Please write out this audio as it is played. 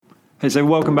Hey, so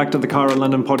welcome back to the Chiro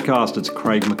London podcast. It's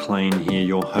Craig McLean here,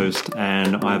 your host,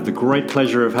 and I have the great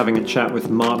pleasure of having a chat with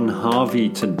Martin Harvey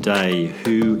today,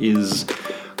 who is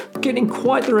getting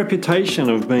quite the reputation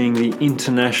of being the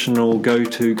international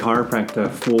go-to chiropractor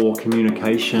for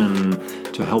communication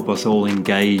to help us all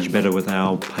engage better with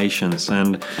our patients.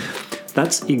 And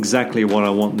that's exactly what I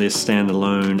want this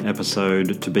standalone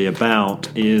episode to be about,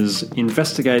 is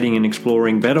investigating and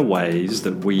exploring better ways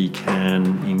that we can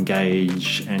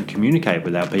engage and communicate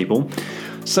with our people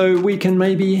so we can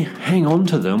maybe hang on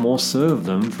to them or serve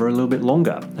them for a little bit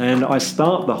longer. And I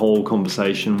start the whole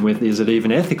conversation with, is it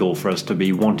even ethical for us to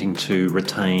be wanting to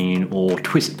retain or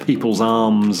twist people's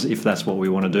arms, if that's what we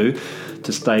want to do,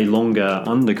 to stay longer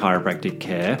under chiropractic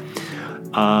care?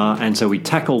 And so we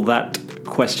tackle that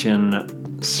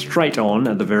question straight on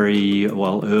at the very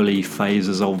early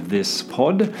phases of this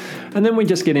pod, and then we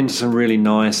just get into some really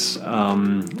nice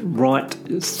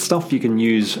right stuff you can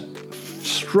use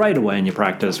straight away in your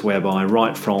practice, whereby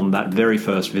right from that very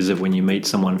first visit when you meet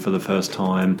someone for the first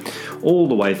time, all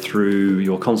the way through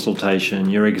your consultation,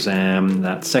 your exam,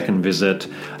 that second visit,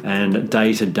 and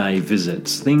day-to-day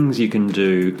visits, things you can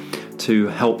do to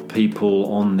help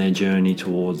people on their journey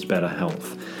towards better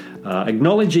health.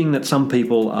 Acknowledging that some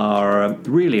people are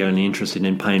really only interested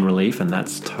in pain relief, and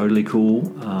that's totally cool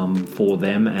for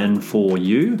them and for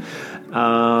you.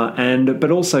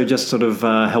 But also just sort of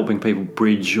helping people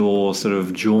bridge or sort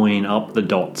of join up the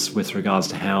dots with regards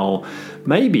to how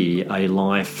maybe a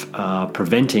life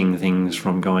preventing things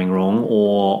from going wrong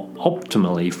or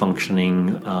optimally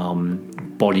functioning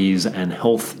bodies and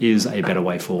health is a better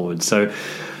way forward. So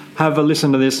have a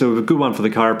listen to this. It was a good one for the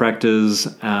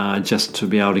chiropractors, just to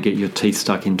be able to get your teeth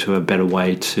stuck into a better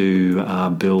way to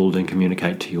build and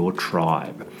communicate to your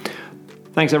tribe.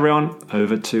 Thanks, everyone.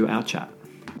 Over to our chat.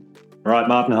 All right,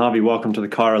 Martin Harvey, welcome to the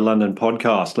Chiro London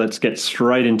podcast. Let's get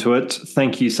straight into it.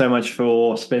 Thank you so much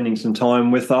for spending some time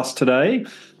with us today.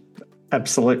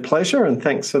 Absolute pleasure, and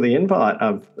thanks for the invite.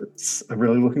 I'm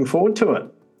really looking forward to it.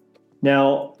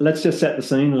 Now, let's just set the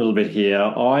scene a little bit here.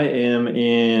 I am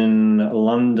in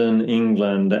London,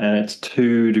 England, and it's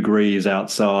 2 degrees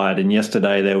outside, and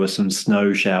yesterday there were some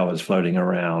snow showers floating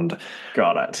around.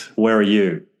 Got it. Where are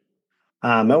you?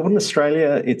 Melbourne,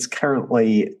 Australia. It's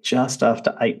currently just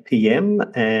after 8 p.m.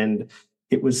 and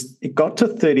it got to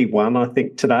 31, I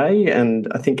think, today, and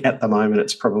I think at the moment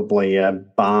it's probably a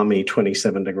balmy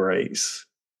 27 degrees.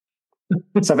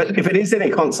 So if it is any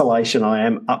consolation, I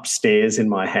am upstairs in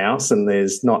my house and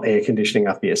there's not air conditioning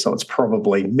up here, so it's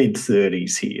probably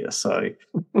mid-30s here. So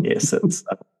yes,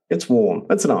 it's warm.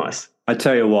 It's nice. I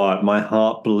tell you what, my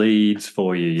heart bleeds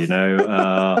for you, you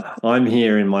know. I'm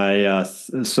here in my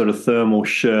sort of thermal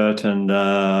shirt and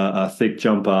a thick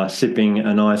jumper, sipping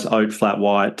a nice oat flat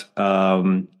white,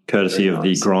 courtesy of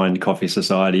the Grind Coffee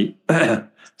Society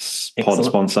pod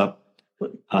sponsor.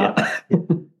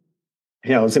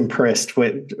 Yeah, I was impressed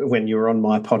when you were on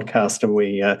my podcast,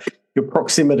 and your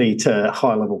proximity to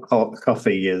high-level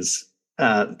coffee is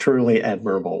truly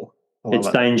admirable.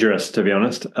 It's dangerous, to be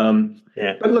honest.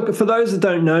 But look, for those that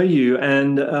don't know you,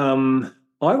 and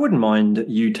I wouldn't mind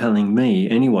you telling me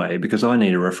anyway, because I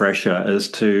need a refresher as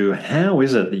to how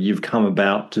is it that you've come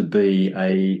about to be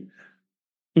a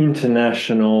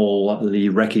internationally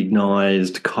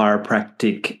recognized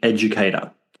chiropractic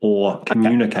educator or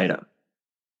communicator. Okay.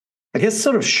 I guess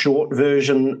sort of short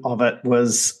version of it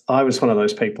was I was one of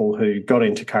those people who got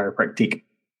into chiropractic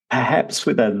perhaps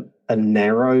with a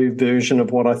narrow version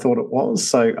of what I thought it was.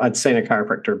 So I'd seen a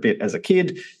chiropractor a bit as a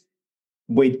kid.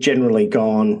 We'd generally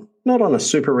gone, not on a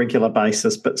super regular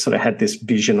basis, but sort of had this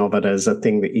vision of it as a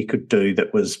thing that you could do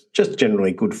that was just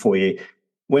generally good for you.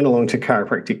 Went along to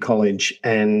chiropractic college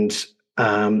and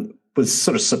was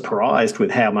sort of surprised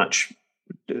with how much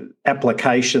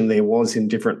application there was in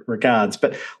different regards.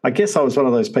 But I guess I was one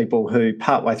of those people who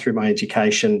partway through my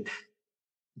education,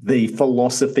 the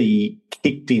philosophy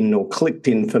kicked in or clicked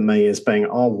in for me as being,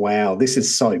 oh, wow, this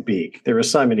is so big. There are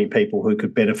so many people who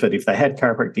could benefit if they had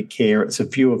chiropractic care. It's a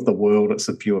view of the world. It's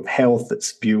a view of health.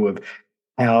 It's a view of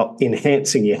how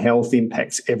enhancing your health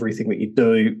impacts everything that you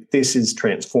do. This is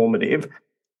transformative.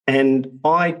 And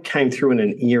I came through in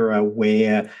an era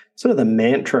where sort of the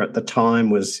mantra at the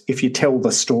time was, if you tell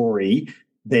the story,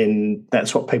 then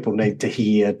that's what people need to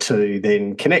hear to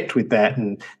then connect with that,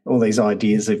 and all these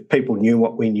ideas of people knew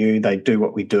what we knew, they do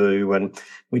what we do, and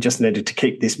we just needed to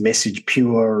keep this message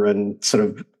pure and sort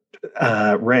of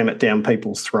ram it down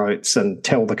people's throats and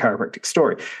tell the chiropractic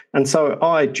story. And so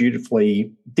I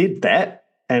dutifully did that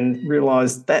and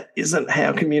realised that isn't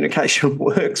how communication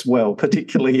works well,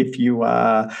 particularly if you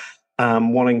are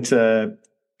wanting to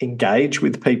engage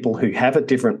with people who have a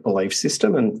different belief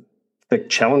system. And the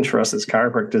challenge for us as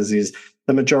chiropractors is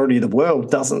the majority of the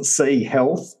world doesn't see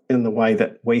health in the way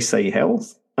that we see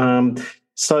health.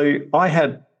 So I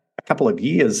had a couple of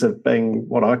years of being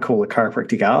what I call a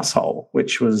chiropractic arsehole,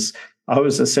 which was I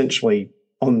was essentially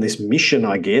on this mission,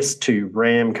 I guess, to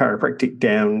ram chiropractic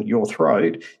down your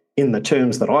throat in the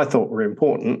terms that I thought were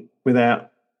important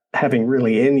without having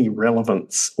really any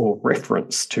relevance or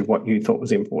reference to what you thought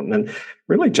was important. And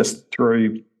really just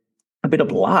through a bit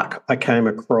of luck, I came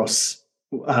across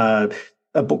a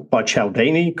book by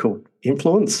Cialdini called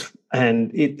Influence,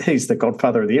 and he's the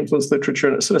godfather of the influence literature,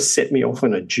 and it sort of set me off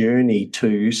on a journey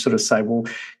to sort of say, well,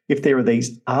 if there are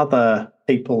these other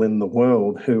people in the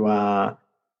world who are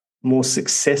more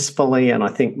successfully and I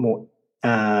think more,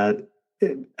 I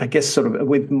guess, sort of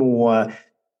with more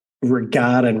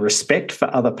regard and respect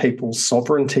for other people's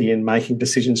sovereignty in making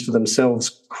decisions for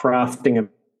themselves, crafting a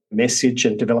message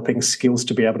and developing skills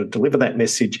to be able to deliver that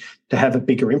message to have a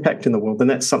bigger impact in the world, then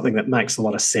that's something that makes a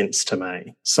lot of sense to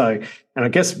me. So, and I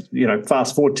guess,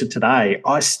 fast forward to today,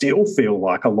 I still feel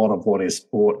like a lot of what is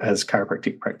taught as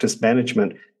chiropractic practice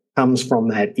management comes from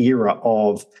that era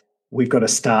of we've got to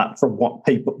start from what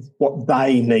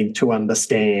they need to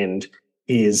understand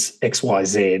is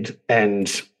XYZ.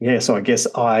 And yeah, so I guess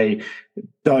I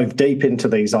dove deep into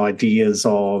these ideas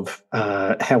of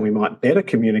how we might better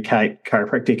communicate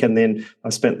chiropractic. And then I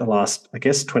spent the last,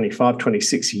 25,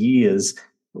 26 years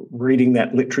reading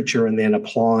that literature and then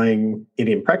applying it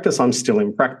in practice. I'm still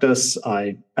in practice.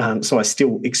 So I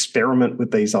still experiment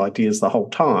with these ideas the whole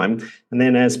time. And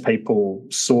then as people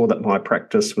saw that my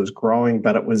practice was growing,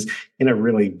 but it was in a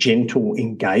really gentle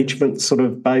engagement sort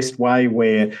of based way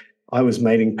where I was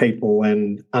meeting people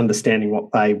and understanding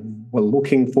what they were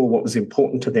looking for, what was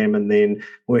important to them, and then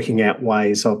working out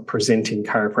ways of presenting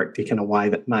chiropractic in a way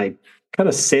that made kind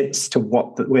of sense to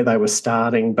where they were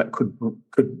starting, but could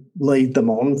lead them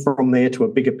on from there to a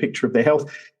bigger picture of their health.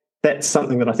 That's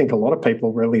something that I think a lot of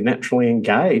people really naturally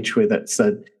engage with. It's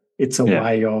a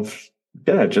way of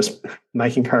just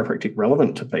making chiropractic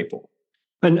relevant to people.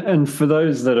 And for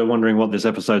those that are wondering what this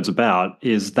episode's about,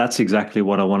 that's exactly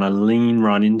what I want to lean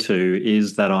right into,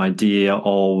 is that idea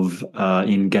of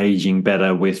engaging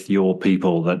better with your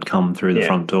people that come through the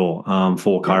front door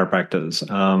for chiropractors.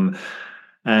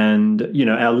 And,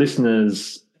 our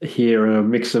listeners here are a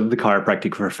mix of the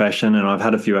chiropractic profession, and I've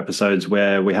had a few episodes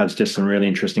where we had just some really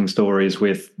interesting stories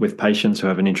with patients who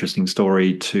have an interesting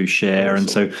story to share. Awesome. And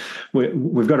so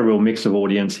we've got a real mix of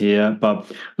audience here.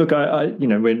 But look, there's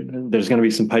going to be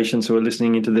some patients who are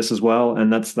listening into this as well,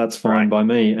 and that's fine by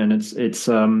me. And it's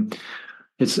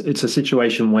a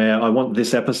situation where I want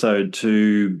this episode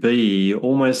to be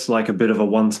almost like a bit of a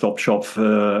one-stop shop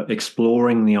for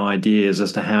exploring the ideas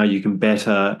as to how you can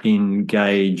better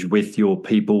engage with your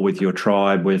people, with your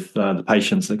tribe, with the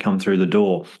patients that come through the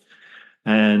door.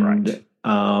 And,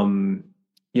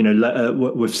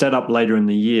 we've set up later in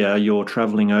the year, you're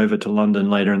traveling over to London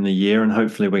later in the year, and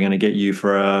hopefully we're going to get you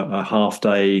for a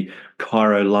half-day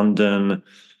Cairo London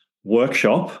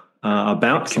workshop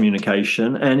about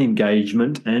communication and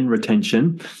engagement and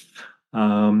retention.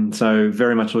 So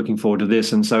very much looking forward to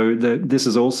this. And so this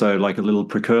is also like a little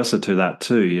precursor to that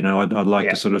too. I'd like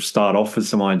to sort of start off with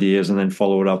some ideas and then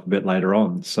follow it up a bit later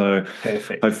on. So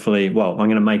perfect. Hopefully, I'm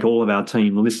going to make all of our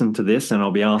team listen to this, and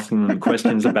I'll be asking them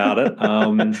questions about it.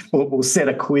 We'll set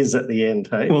a quiz at the end,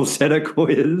 hey? We'll set a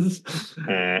quiz.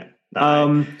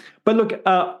 No. But look,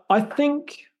 I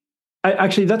think...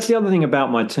 Actually, that's the other thing about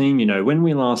my team. When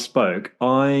we last spoke,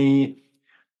 I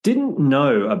didn't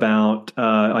know about,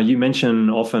 you mention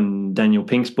often Daniel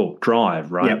Pink's book,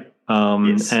 Drive, right? Yep.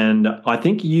 Yes. And I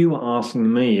think you were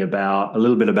asking me a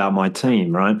little bit about my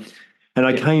team, right? And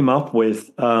I came up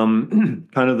with kind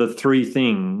of the three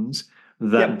things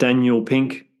that Daniel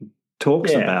Pink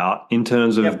talks about in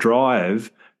terms of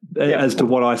Drive as to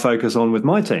what I focus on with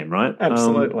my team, right?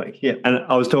 Absolutely, And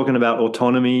I was talking about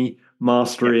autonomy,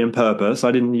 mastery and purpose.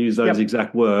 I didn't use those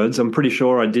exact words. I'm pretty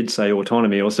sure I did say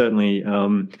autonomy, or certainly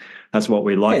that's what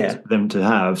we liked them to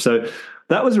have. So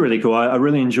that was really cool. I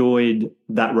really enjoyed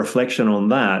that reflection on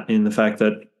that, in the fact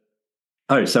that,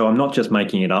 so I'm not just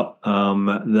making it up.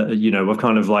 We've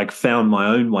kind of like found my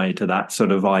own way to that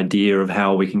sort of idea of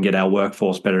how we can get our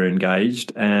workforce better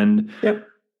engaged. And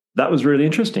that was really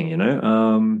interesting, Yeah,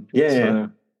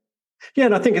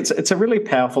 and I think it's a really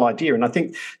powerful idea. And I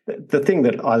think the thing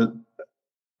that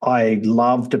I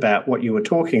loved about what you were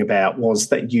talking about was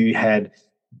that you had,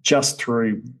 just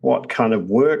through what kind of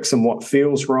works and what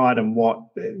feels right, and what,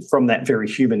 from that very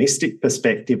humanistic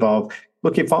perspective of,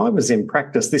 look, if I was in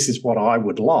practice, this is what I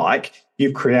would like.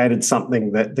 you've created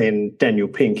something that then Daniel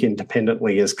Pink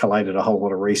independently has collated a whole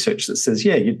lot of research that says,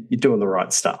 yeah, you're doing the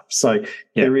right stuff. So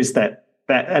there is that,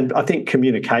 and I think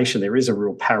communication, there is a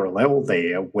real parallel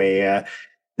there where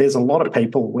there's a lot of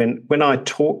people, when I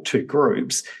talk to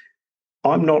groups,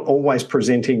 I'm not always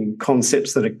presenting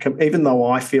concepts that are, even though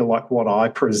I feel like what I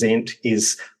present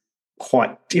is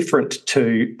quite different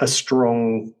to a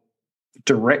strong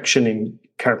direction in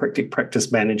chiropractic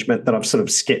practice management that I've sort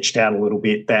of sketched out a little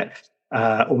bit, that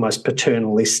almost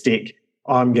paternalistic,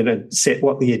 I'm going to set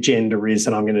what the agenda is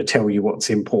and I'm going to tell you what's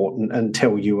important and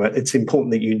tell you it's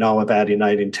important that you know about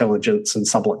innate intelligence and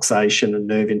subluxation and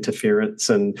nerve interference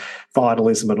and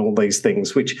vitalism and all these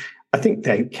things, which I think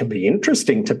they can be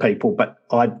interesting to people, but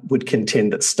I would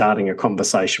contend that starting a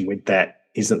conversation with that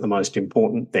isn't the most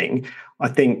important thing. I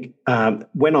think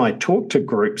when I talk to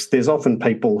groups, there's often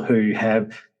people who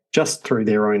have just through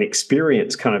their own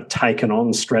experience kind of taken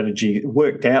on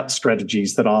worked out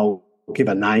strategies that I'll give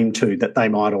a name to that they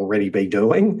might already be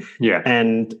doing. Yeah.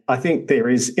 And I think there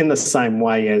is, in the same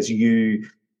way as you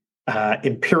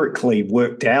empirically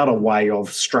worked out a way of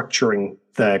structuring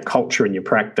the culture in your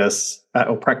practice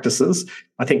or practices,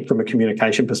 I think from a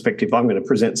communication perspective, I'm going to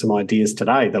present some ideas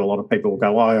today that a lot of people will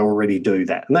go, I already do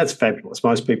that. And that's fabulous.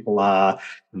 Most people are,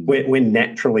 we're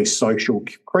naturally social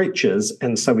creatures.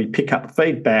 And so we pick up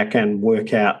feedback and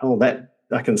work out, that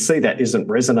I can see that isn't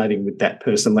resonating with that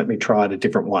person. Let me try it a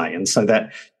different way. And so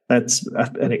that's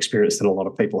an experience that a lot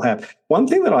of people have. One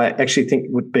thing that I actually think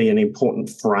would be an important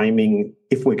framing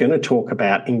if we're going to talk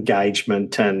about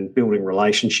engagement and building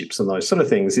relationships and those sort of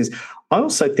things is I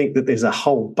also think that there's a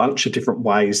whole bunch of different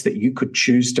ways that you could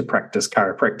choose to practice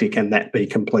chiropractic and that be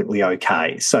completely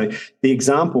okay. So the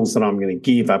examples that I'm going to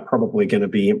give are probably going to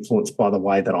be influenced by the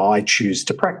way that I choose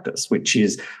to practice, which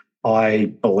is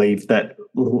I believe that,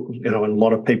 in a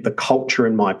lot of people, the culture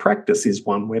in my practice is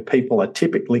one where people are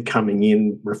typically coming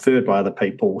in referred by other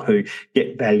people who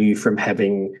get value from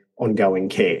having ongoing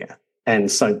care.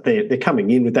 And so they're coming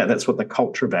in with that. That's what the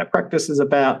culture of our practice is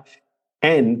about.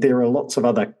 And there are lots of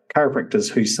other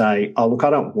chiropractors who say, oh, look, I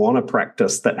don't want a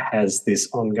practice that has this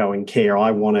ongoing care.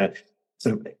 I want to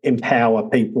sort of empower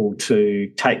people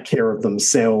to take care of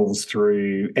themselves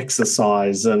through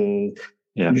exercise and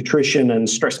nutrition and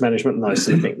stress management and those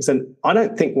sort of things. And I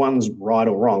don't think one's right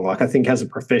or wrong. Like I think as a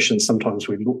profession, sometimes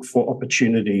we look for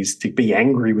opportunities to be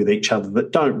angry with each other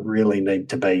that don't really need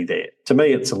to be there. To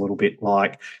me, it's a little bit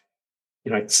like,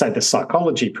 say the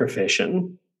psychology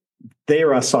profession.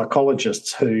 There are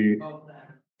psychologists who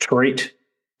treat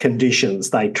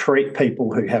conditions. They treat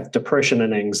people who have depression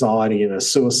and anxiety and are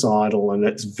suicidal, and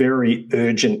it's very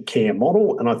urgent care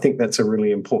model. And I think that's a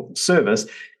really important service.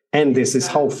 And there's this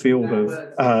whole field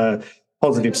of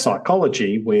positive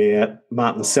psychology where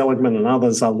Martin Seligman and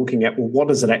others are looking at, well, what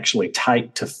does it actually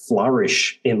take to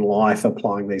flourish in life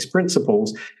applying these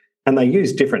principles? And they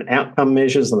use different outcome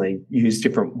measures and they use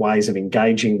different ways of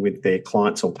engaging with their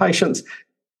clients or patients,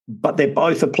 but they're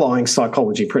both applying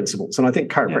psychology principles. And I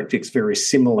think chiropractic's very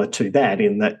similar to that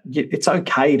in that it's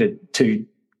okay to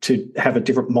have a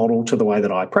different model to the way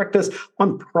that I practice.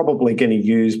 I'm probably going to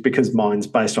use, because mine's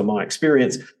based on my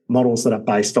experience, models that are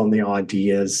based on the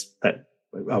ideas that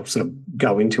I'll sort of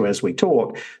go into as we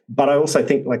talk. But I also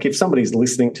think, like, if somebody's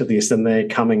listening to this and they're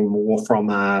coming more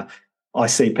from I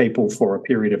see people for a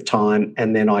period of time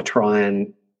and then I try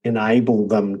and enable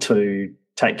them to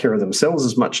take care of themselves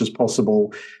as much as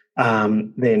possible,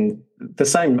 then the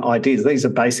same ideas, these are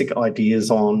basic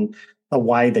ideas on the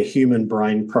way the human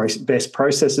brain best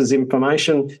processes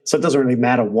information. So it doesn't really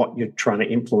matter what you're trying to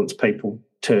influence people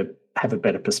to have a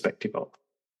better perspective of.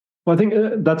 Well, I think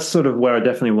that's sort of where I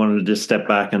definitely wanted to just step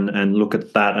back and look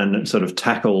at that and sort of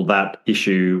tackle that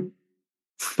issue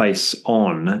face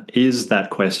on, is that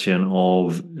question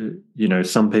of,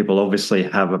 some people obviously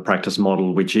have a practice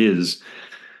model which is,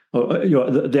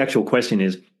 the actual question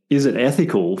is it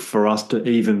ethical for us to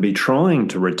even be trying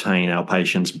to retain our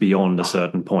patients beyond a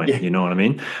certain point? You know what I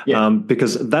mean? Yeah.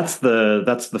 Because that's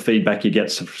the feedback you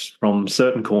get from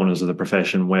certain corners of the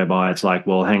profession, whereby it's like,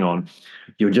 well, hang on,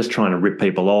 you're just trying to rip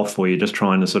people off, or you're just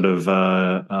trying to sort of,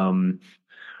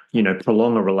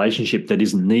 prolong a relationship that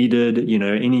isn't needed.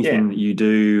 Anything that you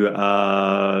do,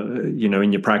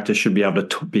 in your practice should be able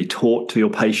to be taught to your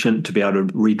patient to be able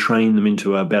to retrain them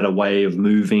into a better way of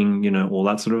moving, all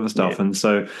that sort of stuff. And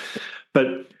so, but,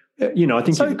 I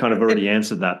think you've kind of already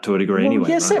answered that to a degree anyway.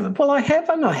 Yes, right? Well, I have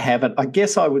and I haven't. I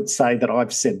guess I would say that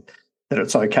I've said that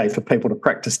it's okay for people to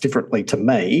practice differently to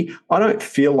me. I don't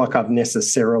feel like I've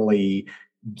necessarily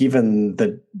given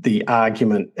the the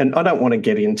argument, and I don't want to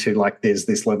get into like there's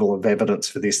this level of evidence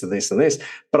for this and this and this,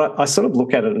 but I sort of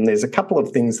look at it and there's a couple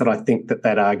of things that I think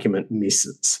that argument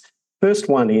misses. First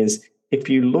one is, if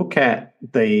you look at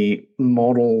the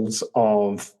models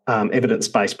of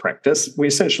evidence-based practice, we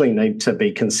essentially need to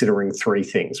be considering three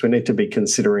things. We need to be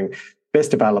considering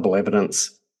best available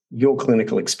evidence, your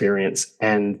clinical experience,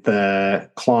 and the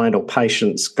client or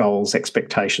patient's goals,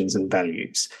 expectations, and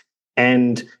values.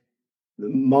 And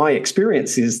my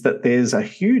experience is that there's a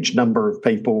huge number of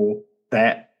people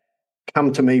that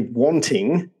come to me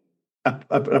wanting an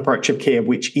approach of care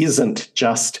which isn't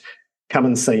just come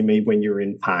and see me when you're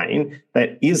in pain,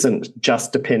 that isn't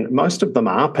just dependent. Most of them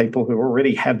are people who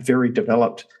already have very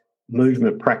developed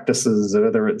movement practices,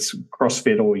 whether it's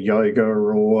CrossFit or yoga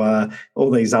or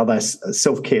all these other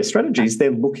self-care strategies.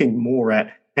 They're looking more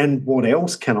at, and what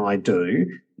else can I do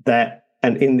that,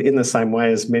 and in the same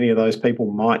way as many of those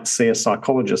people might see a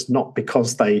psychologist, not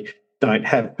because they don't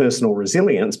have personal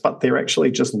resilience, but they're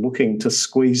actually just looking to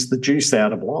squeeze the juice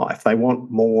out of life. They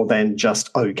want more than just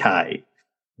okay.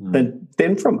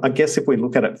 Then from, I guess if we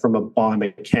look at it from a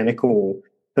biomechanical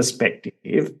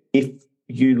perspective, if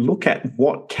you look at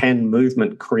what can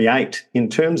movement create in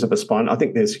terms of a spine, I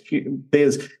think there's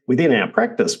within our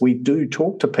practice, we do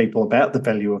talk to people about the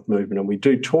value of movement, and we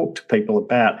do talk to people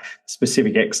about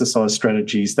specific exercise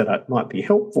strategies that might be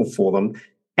helpful for them.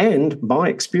 And my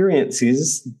experience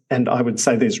is, and I would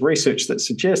say there's research that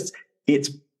suggests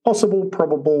it's possible,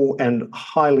 probable, and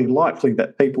highly likely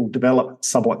that people develop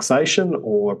subluxation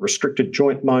or restricted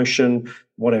joint motion,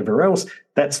 whatever else,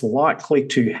 that's likely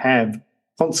to have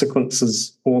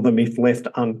consequences for them if left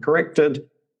uncorrected,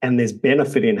 and there's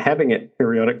benefit in having it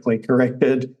periodically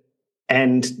corrected.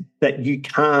 And that you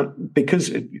can't,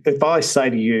 because if I say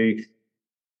to you,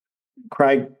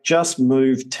 Craig, just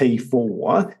move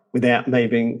T4 without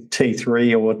moving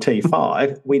T3 or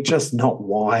T5, we're just not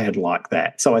wired like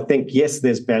that. So I think, yes,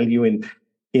 there's value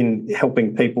in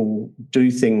helping people do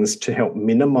things to help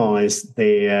minimise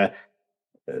their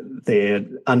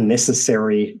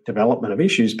unnecessary development of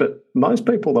issues. But most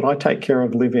people that I take care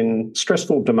of live in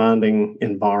stressful, demanding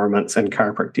environments, and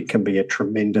chiropractic can be a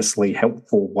tremendously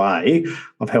helpful way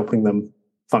of helping them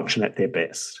function at their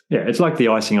best. Yeah, it's like the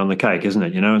icing on the cake, isn't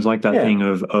it? It's like that thing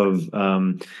of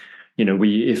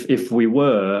if we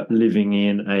were living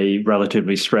in a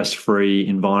relatively stress-free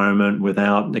environment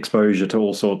without exposure to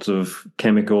all sorts of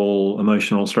chemical,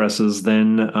 emotional stresses,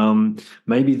 then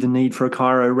maybe the need for a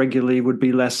chiro regularly would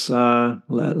be less. But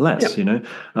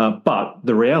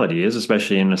the reality is,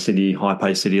 especially in a city,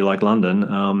 high-paced city like London,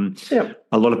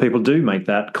 a lot of people do make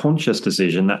that conscious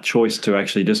decision, that choice to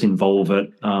actually just involve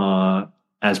it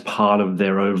as part of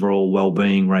their overall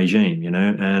well-being regime,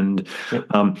 and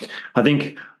I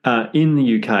think in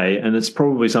the UK, and it's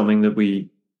probably something that we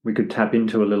could tap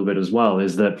into a little bit as well,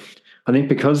 is that I think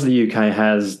because the UK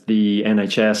has the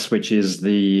NHS, which is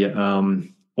the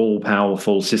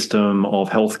all-powerful system of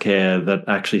healthcare that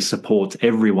actually supports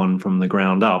everyone from the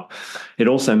ground up, it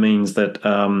also means that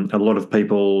a lot of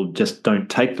people just don't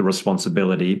take the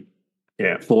responsibility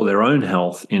for their own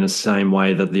health in the same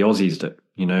way that the Aussies do.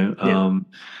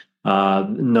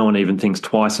 No one even thinks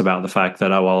twice about the fact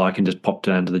that, I can just pop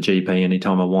down to the GP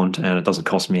anytime I want and it doesn't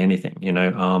cost me anything,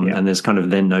 and there's kind of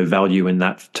then no value in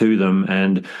that to them.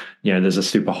 And, there's a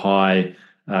super high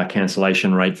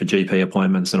cancellation rate for GP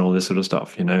appointments and all this sort of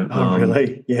stuff, Oh,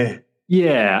 really? Yeah.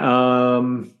 Yeah.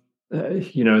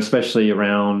 Especially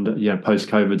around,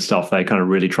 post-COVID stuff, they kind of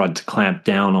really tried to clamp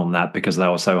down on that because they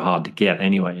were so hard to get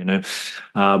anyway,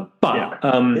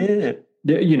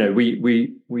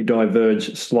 we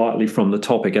diverge slightly from the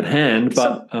topic at hand,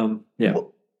 but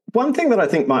One thing that I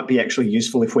think might be actually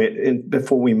useful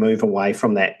before we move away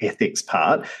from that ethics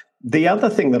part, the other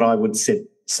thing that I would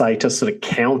say to sort of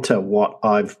counter what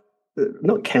I've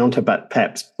not counter, but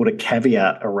perhaps put a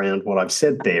caveat around what I've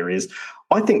said there is,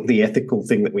 I think the ethical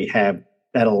thing that we have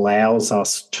that allows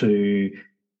us to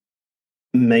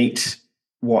meet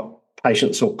what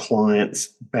patients or clients'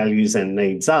 values and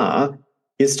needs are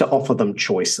is to offer them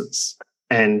choices,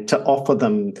 and to offer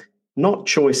them not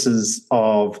choices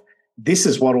of this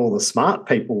is what all the smart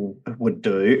people would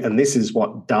do and this is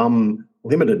what dumb,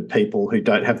 limited people who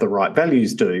don't have the right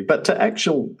values do, but to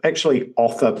actually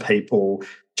offer people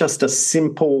just a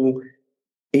simple,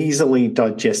 easily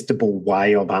digestible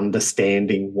way of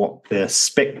understanding what the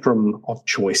spectrum of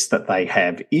choice that they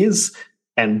have is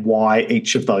and why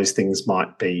each of those things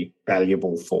might be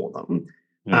valuable for them.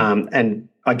 And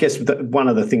I guess one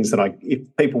of the things that if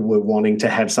people were wanting to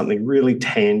have something really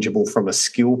tangible from a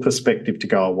skill perspective to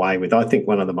go away with, I think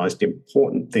one of the most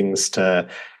important things to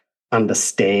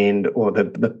understand, or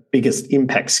the biggest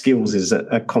impact skills is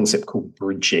a concept called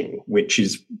bridging, which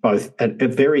is both a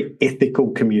very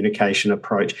ethical communication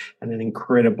approach and an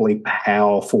incredibly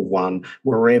powerful one,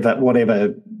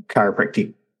 whatever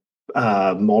chiropractic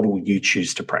model you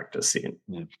choose to practice in.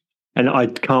 Yeah. And I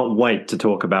can't wait to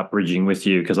talk about bridging with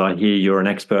you, because I hear you're an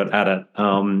expert at it.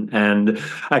 And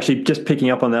actually, just picking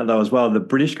up on that, though, as well, the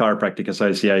British Chiropractic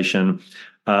Association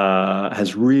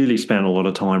has really spent a lot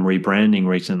of time rebranding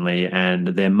recently, and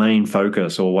their main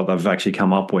focus, or what they've actually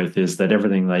come up with, is that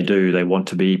everything they do, they want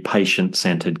to be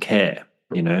patient-centered care,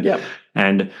 Yeah.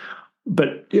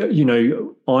 But,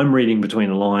 I'm reading between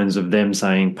the lines of them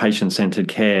saying patient-centered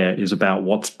care is about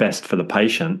what's best for the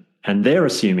patient. And they're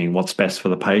assuming what's best for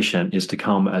the patient is to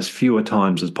come as fewer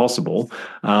times as possible,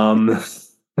 to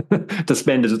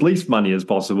spend as least money as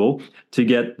possible to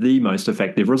get the most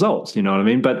effective results. You know what I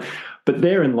mean? But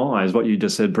therein lies what you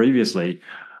just said previously.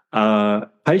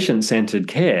 Patient-centered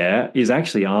care is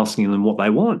actually asking them what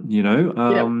they want,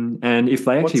 and if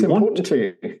they actually want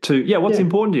what's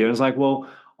important to you. And it's like, well,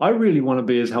 I really want to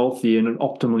be as healthy and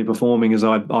optimally performing as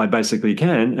I basically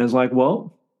can. And it's like,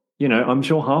 well, I'm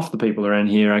sure half the people around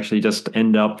here actually just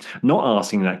end up not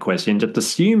asking that question, just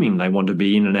assuming they want to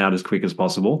be in and out as quick as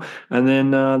possible. And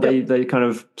then they kind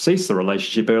of cease the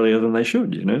relationship earlier than they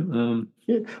should,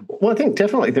 Yeah. Well, I think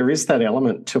definitely there is that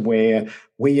element to where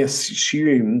we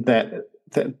assume that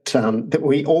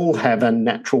we all have a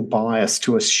natural bias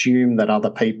to assume that other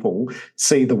people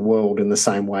see the world in the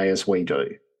same way as we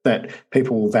do, that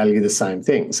people will value the same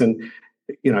things. And,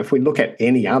 if we look at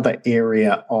any other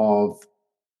area of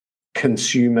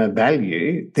consumer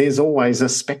value, there's always a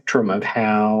spectrum of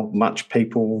how much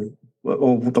people,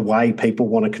 or the way people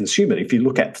want to consume it. If you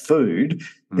look at food,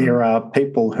 there are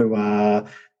people who are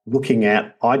looking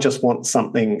at, I just want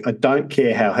something, I don't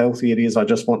care how healthy it is, I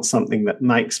just want something that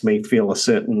makes me feel a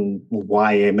certain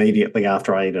way immediately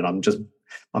after I eat it.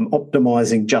 I'm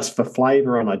optimizing just for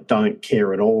flavor, and I don't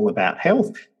care at all about health.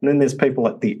 And then there's people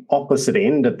at the opposite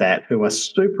end of that who are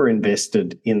super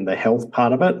invested in the health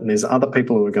part of it. And there's other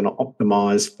people who are going to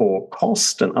optimize for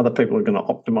cost, and other people who are going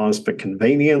to optimize for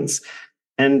convenience.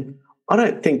 And I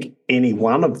don't think any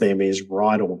one of them is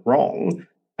right or wrong.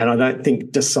 And I don't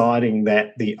think deciding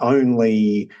that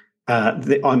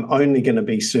I'm only going to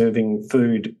be serving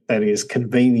food that is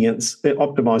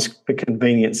optimized for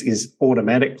convenience is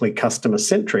automatically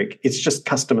customer-centric. It's just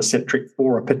customer-centric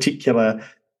for a particular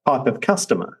type of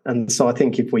customer. And so I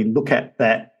think if we look at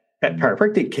that, at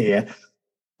chiropractic care,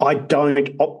 I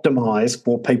don't optimize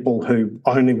for people who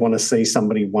only want to see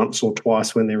somebody once or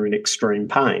twice when they're in extreme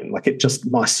pain. Like,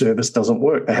 my service doesn't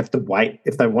work. They have to wait.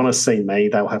 If they want to see me,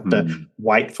 they'll have to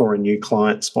wait for a new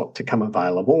client spot to come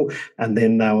available, and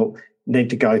then they'll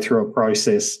need to go through a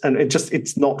process, and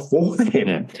it's not for them.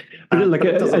 Yeah. But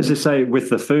as you say with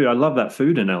the food, I love that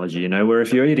food analogy, where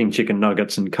if you're eating chicken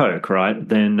nuggets and Coke, right,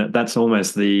 then that's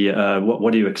almost the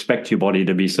what do you expect your body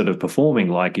to be sort of performing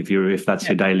like if that's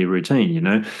your daily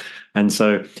routine, And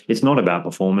so it's not about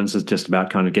performance, it's just about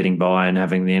kind of getting by and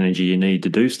having the energy you need to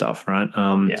do stuff, right?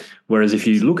 Whereas if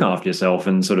you look after yourself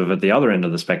and sort of at the other end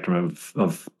of the spectrum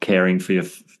of caring for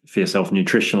yourself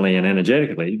nutritionally and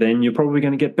energetically, then you're probably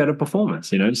going to get better performance,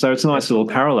 So it's a nice little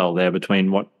parallel there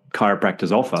between what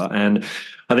chiropractors offer. And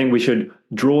I think we should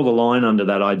draw the line under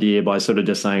that idea by sort of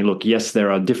just saying, look, yes,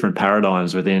 there are different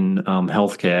paradigms within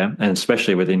healthcare, and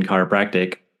especially within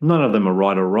chiropractic. None of them are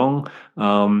right or wrong.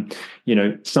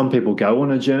 Some people go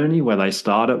on a journey where they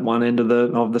start at one end of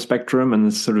the spectrum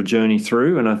and sort of journey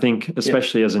through. And I think,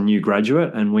 especially as a new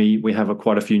graduate, and we have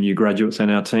quite a few new graduates in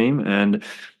our team, and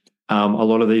a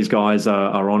lot of these guys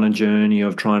are on a journey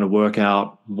of trying to work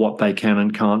out what they can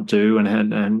and can't do,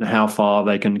 and how far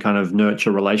they can kind of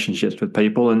nurture relationships with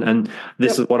people. And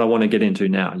this is what I want to get into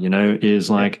now, is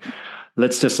like,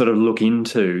 let's just sort of look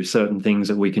into certain things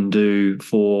that we can do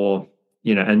for,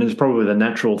 and it's probably the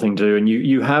natural thing to do. And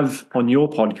you have on your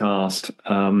podcast,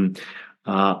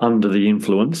 Under the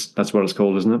Influence, that's what it's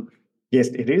called, isn't it? Yes,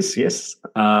 it is, yes.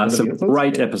 Some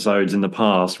great episodes in the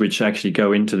past which actually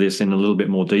go into this in a little bit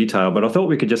more detail, but I thought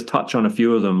we could just touch on a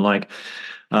few of them, like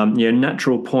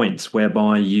natural points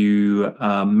whereby you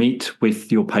meet with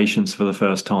your patients for the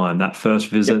first time, that first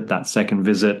visit, that second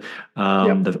visit,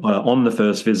 on the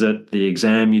first visit, the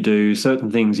exam you do,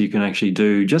 certain things you can actually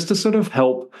do just to sort of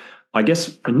help, I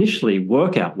guess, initially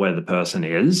work out where the person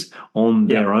is on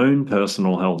their own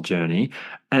personal health journey.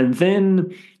 And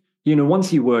then,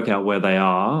 once you work out where they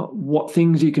are, what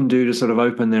things you can do to sort of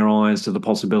open their eyes to the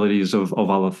possibilities of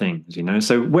other things,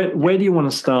 So where do you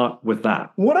want to start with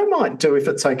that? What I might do, if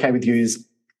it's okay with you, is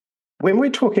when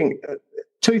we're talking,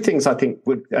 two things I think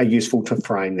are useful to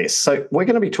frame this. So we're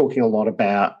going to be talking a lot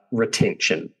about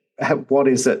retention. What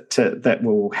is it that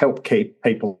will help keep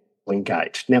people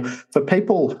engaged? Now, for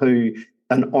people who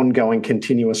an ongoing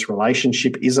continuous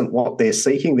relationship isn't what they're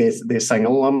seeking, they're saying,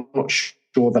 oh, I'm not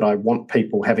sure that I want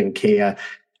people having care.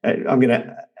 I'm going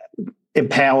to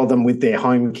empower them with their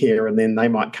home care, and then they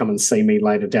might come and see me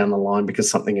later down the line because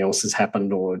something else has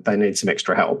happened or they need some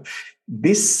extra help.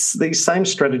 These same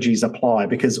strategies apply,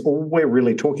 because all we're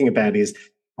really talking about is,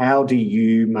 how do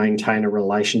you maintain a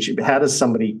relationship? How does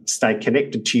somebody stay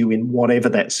connected to you in whatever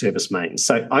that service means?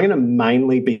 So I'm going to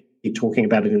mainly be talking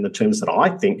about it in the terms that I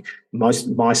think most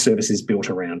of my service is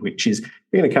built around, which is,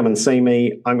 you're going to come and see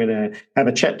me. I'm going to have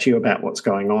a chat to you about what's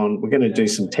going on. We're going to do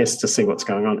some tests to see what's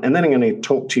going on. And then I'm going to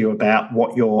talk to you about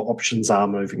what your options are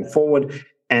moving forward.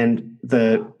 And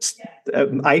the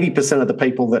 80% of the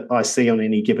people that I see on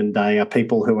any given day are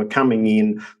people who are coming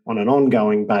in on an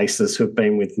ongoing basis, who have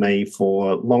been with me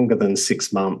for longer than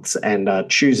 6 months and are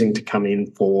choosing to come in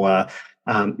for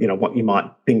what you might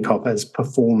think of as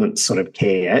performance sort of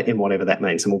care, in whatever that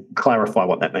means. And we'll clarify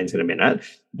what that means in a minute.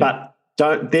 But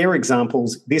they're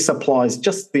examples. This applies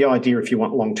just the idea if you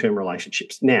want long-term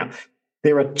relationships. Now,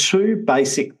 there are two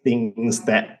basic things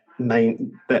that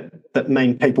mean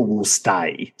people will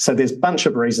stay. So there's a bunch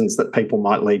of reasons that people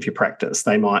might leave your practice.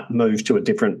 They might move to a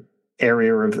different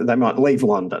area they might leave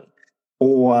London,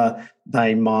 or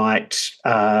they might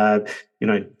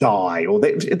die, or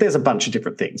there's a bunch of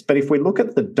different things. But if we look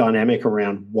at the dynamic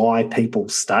around why people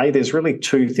stay, there's really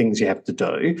two things you have to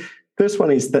do. First one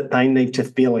is that they need to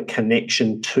feel a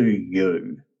connection to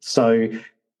you. So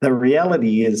the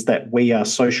reality is that we are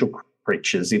social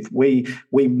creatures. If we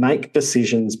make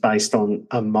decisions based on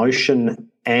emotion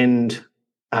and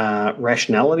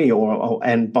rationality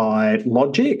and by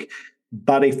logic,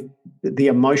 but if the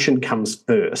emotion comes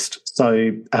first.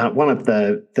 So one of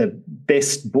the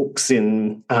best books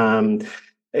in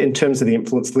terms of the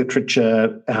influence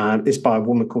literature is by a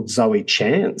woman called Zoe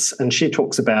Chance, and she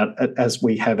talks about it as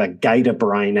we have a gator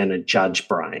brain and a judge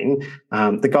brain.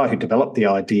 The guy who developed the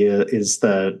idea is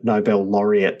the Nobel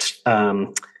laureate,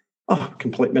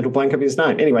 complete mental blank of his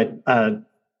name. Anyway,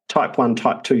 type 1,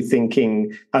 type 2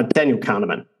 thinking, Daniel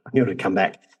Kahneman. I knew it would come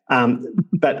back.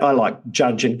 But I like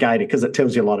judge and gator because it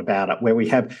tells you a lot about it, where we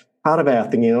have part of our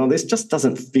thinking, this just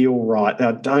doesn't feel right.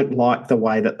 I don't like the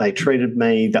way that they treated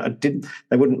me,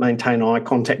 they wouldn't maintain eye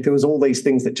contact. There was all these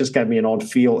things that just gave me an odd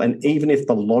feel. And even if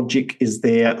the logic is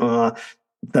there,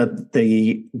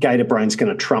 the gator brain's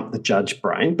going to trump the judge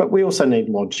brain. But we also need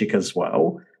logic as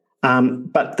well.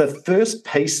 But the first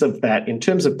piece of that, in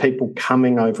terms of people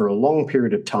coming over a long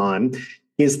period of time,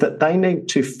 is that they need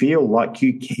to feel like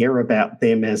you care about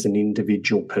them as an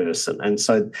individual person. And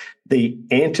so the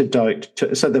antidote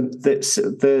to, so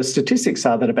the statistics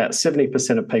are that about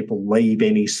 70% of people leave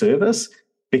any service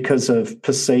because of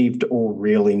perceived or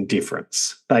real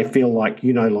indifference. They feel like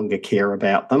you no longer care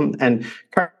about them. And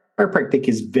chiropractic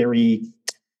is very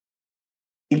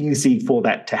easy for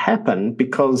that to happen,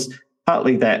 because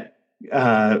partly that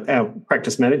our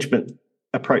practice management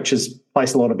approaches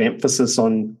place a lot of emphasis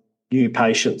on new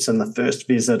patients and the first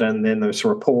visit, and then there's a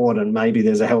report, and maybe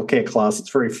there's a healthcare class that's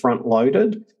very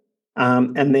front-loaded.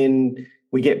 And then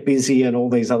we get busy and all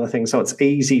these other things. So it's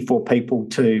easy for people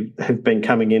to have been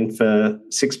coming in for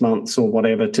 6 months or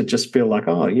whatever to just feel like,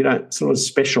 you don't, it's not as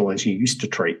special as you used to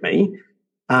treat me.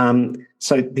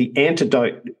 So the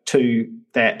antidote to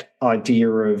that idea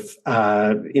of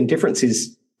indifference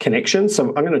is connection. So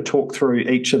I'm going to talk through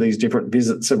each of these different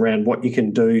visits around what you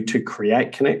can do to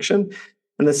create connection.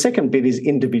 And the second bit is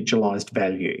individualized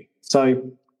value.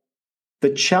 So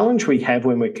the challenge we have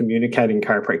when we're communicating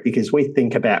chiropractic is we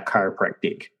think about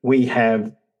chiropractic. We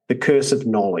have the curse of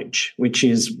knowledge, which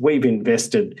is we've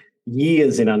invested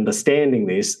years in understanding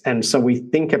this, and so we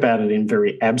think about it in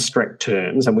very abstract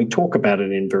terms, and we talk about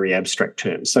it in very abstract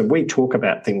terms. So we talk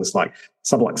about things like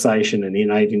subluxation and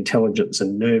innate intelligence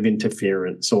and nerve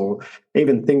interference, or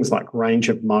even things like range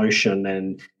of motion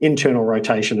and internal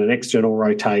rotation and external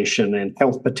rotation and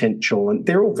health potential, and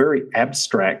they're all very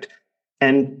abstract.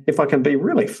 And if I can be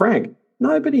really frank,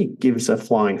 nobody gives a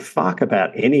flying fuck about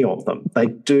any of them. They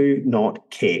do not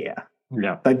care.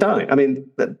 Yeah, they don't. I mean,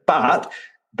 but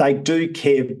they do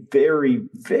care very,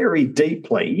 very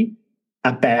deeply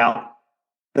about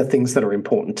the things that are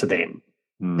important to them.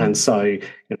 And so,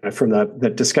 from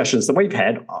the discussions that we've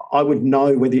had, I would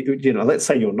know whether, let's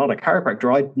say you're not a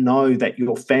chiropractor, I'd know that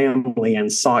your family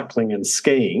and cycling and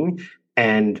skiing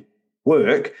and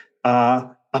work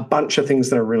are a bunch of things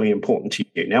that are really important to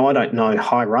you. Now, I don't know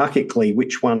hierarchically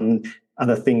which one are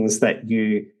the things that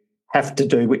you have to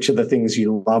do, which are the things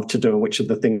you love to do, and which are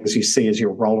the things you see as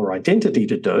your role or identity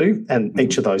to do. And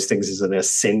each of those things is an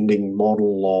ascending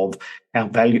model of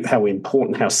how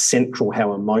important, how central,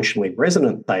 how emotionally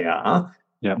resonant they are.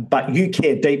 Yeah. But you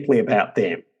care deeply about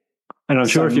them. And I'm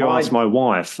sure if you ask my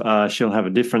wife, she'll have a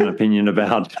different opinion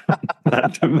about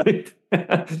that to me.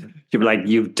 She'll be like,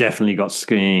 you've definitely got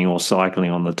skiing or cycling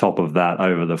on the top of that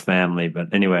over the family.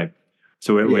 But anyway,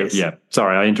 so we're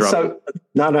sorry, I interrupted. So,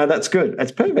 no, that's good.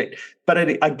 That's perfect.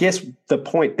 But I guess the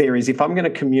point there is, if I'm going to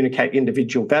communicate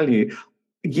individual value,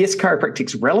 yes,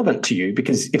 chiropractic's relevant to you,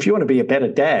 because if you want to be a better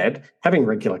dad, having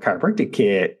regular chiropractic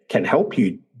care can help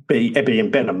you be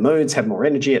in better moods, have more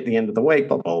energy at the end of the week,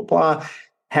 blah, blah, blah.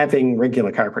 Having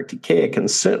regular chiropractic care can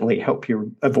certainly help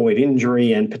you avoid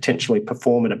injury and potentially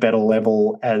perform at a better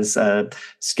level as a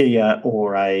skier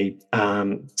or a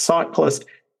cyclist.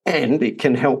 And it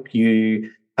can help you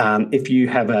if you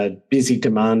have a busy,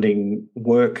 demanding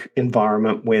work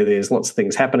environment where there's lots of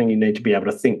things happening. You need to be able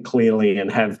to think clearly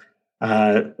and have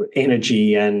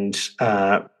energy and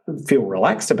feel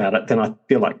relaxed about it. Then I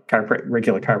feel like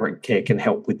regular chiropractic care can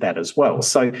help with that as well.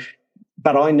 So,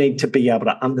 but I need to be able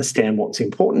to understand what's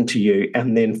important to you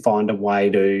and then find a way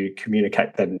to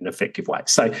communicate that in an effective way.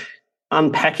 So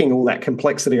unpacking all that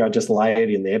complexity I just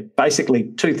laid in there, basically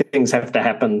two things have to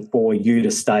happen for you to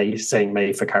stay seeing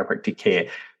me for chiropractic care.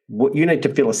 You need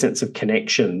to feel a sense of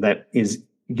connection that is,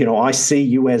 I see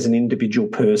you as an individual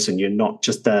person. You're not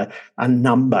just a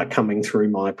number coming through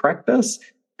my practice.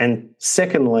 And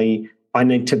secondly, I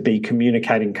need to be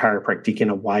communicating chiropractic in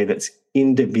a way that's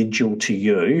individual to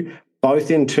you,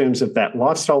 both in terms of that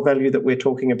lifestyle value that we're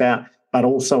talking about, but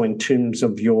also in terms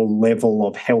of your level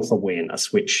of health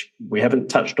awareness, which we haven't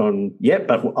touched on yet,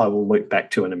 but I will loop back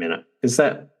to in a minute. Is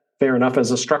that fair enough as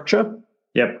a structure?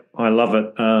 Yep, I love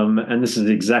it. And this is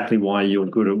exactly why you're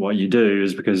good at what you do,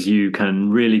 is because you can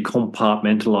really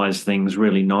compartmentalize things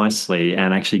really nicely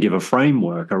and actually give a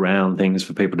framework around things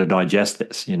for people to digest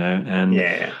this, And,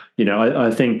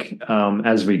 I think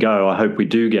as we go, I hope we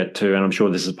do get to, and I'm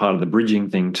sure this is part of the bridging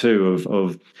thing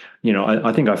too,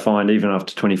 I think I find even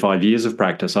after 25 years of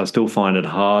practice, I still find it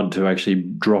hard to actually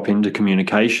drop into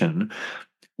communication.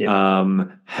 Yep.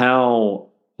 How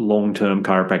long-term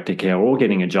chiropractic care or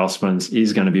getting adjustments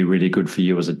is going to be really good for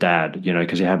you as a dad,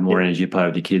 because you have more energy to play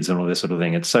with your kids and all this sort of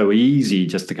thing. It's so easy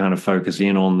just to kind of focus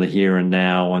in on the here and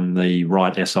now and the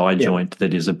right SI joint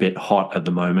that is a bit hot at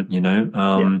the moment,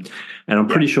 and I'm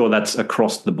pretty sure that's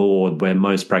across the board where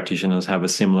most practitioners have a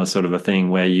similar sort of a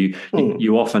thing where you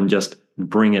often just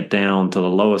bring it down to the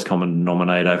lowest common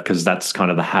denominator because that's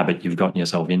kind of the habit you've gotten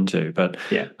yourself into. But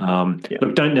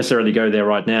look, don't necessarily go there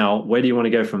right now. Where do you want to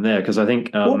go from there? Because I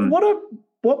think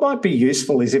what might be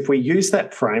useful is if we use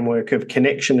that framework of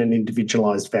connection and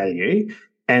individualized value,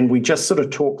 and we just sort of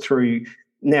talk through.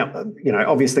 Now,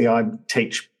 obviously I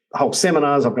teach whole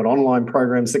seminars. I've got online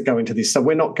programs that go into this. So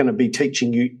we're not going to be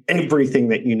teaching you everything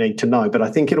that you need to know, but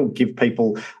I think it'll give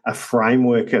people a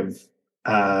framework of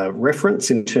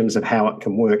reference in terms of how it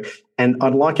can work. And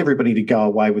I'd like everybody to go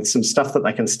away with some stuff that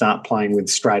they can start playing with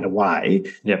straight away.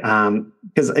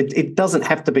 Because it doesn't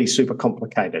have to be super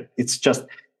complicated.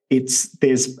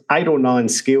 There's 8 or 9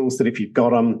 skills that if you've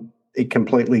got them, it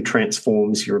completely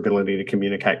transforms your ability to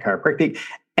communicate chiropractic,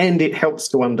 and it helps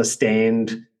to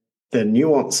understand the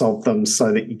nuance of them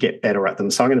so that you get better at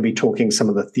them. So I'm going to be talking some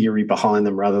of the theory behind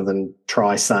them rather than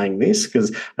try saying this,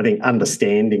 because I think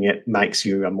understanding it makes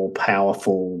you a more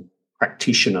powerful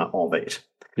practitioner of it.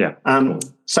 Cool.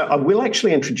 So I will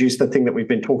actually introduce the thing that we've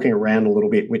been talking around a little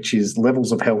bit, which is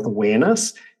levels of health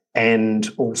awareness and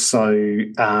also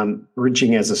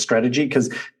bridging as a strategy,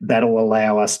 because that'll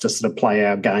allow us to sort of play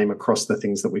our game across the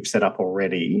things that we've set up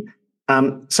already.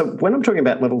 So when I'm talking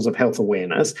about levels of health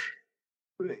awareness,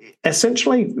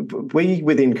 essentially, we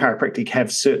within chiropractic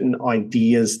have certain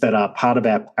ideas that are part of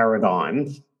our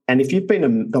paradigm. And if you've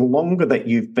been, the longer that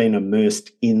you've been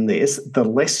immersed in this, the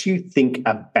less you think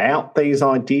about these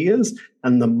ideas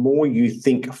and the more you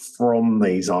think from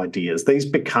these ideas. These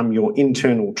become your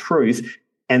internal truth.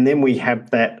 And then we have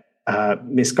that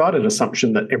misguided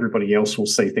assumption that everybody else will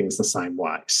see things the same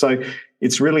way. So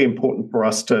it's really important for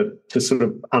us to sort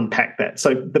of unpack that.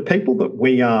 So the people that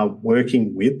we are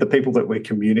working with, the people that we're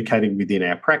communicating with in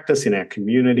our practice, in our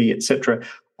community, etc.,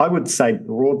 I would say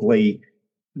broadly,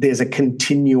 there's a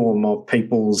continuum of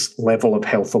people's level of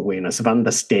health awareness, of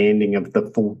understanding of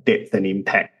the full depth and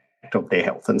impact impact of their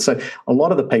health. And so a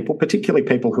lot of the people, particularly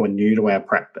people who are new to our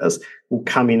practice, will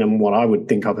come in what I would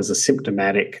think of as a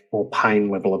symptomatic or pain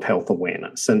level of health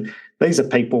awareness. And these are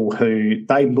people who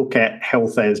they look at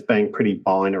health as being pretty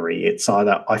binary. It's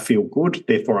either I feel good,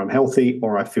 therefore I'm healthy,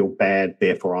 or I feel bad,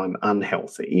 therefore I'm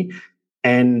unhealthy.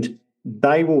 And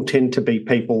they will tend to be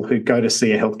people who go to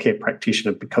see a healthcare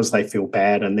practitioner because they feel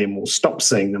bad, and then will stop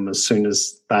seeing them as soon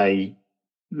as they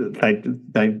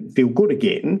feel good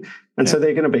again. And so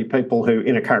they're going to be people who,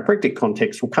 in a chiropractic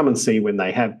context, will come and see when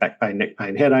they have back pain, neck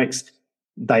pain, headaches.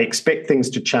 They expect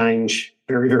things to change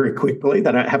very, very quickly.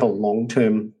 They don't have a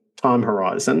long-term time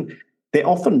horizon. They're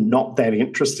often not that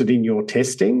interested in your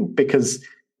testing because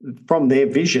from their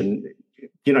vision,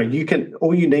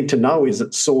 all you need to know is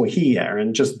it's sore here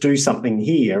and just do something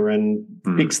here and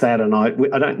fix that. And I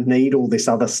don't need all this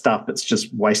other stuff. It's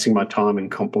just wasting my time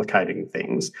and complicating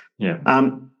things. Yeah.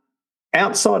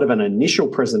 Outside of an initial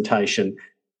presentation,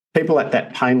 people at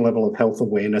that pain level of health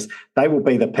awareness, they will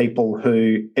be the people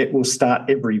who it will start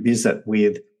every visit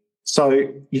with,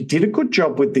 so you did a good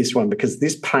job with this one because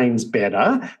this pain's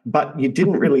better, but you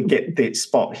didn't really get that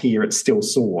spot here. It's still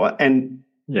sore. And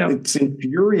it's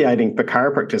infuriating for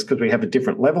chiropractors because we have a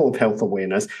different level of health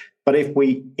awareness. But if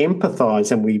we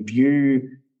empathise and we view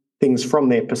things from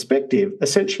their perspective,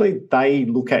 essentially they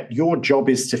look at your job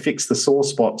is to fix the sore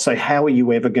spot. So how are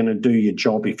you ever going to do your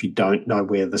job if you don't know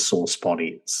where the sore spot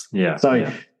is?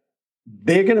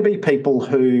 They're going to be people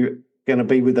who are going to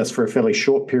be with us for a fairly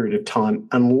short period of time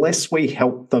unless we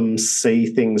help them see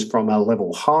things from a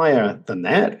level higher than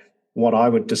that, what I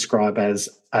would describe as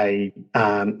a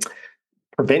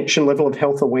prevention level of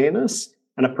health awareness.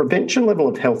 And a prevention level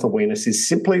of health awareness is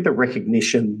simply the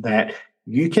recognition that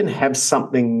you can have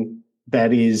something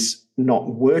that is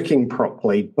not working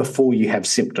properly before you have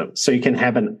symptoms. So you can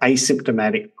have an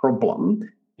asymptomatic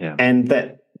problem, and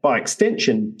that by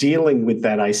extension, dealing with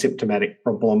that asymptomatic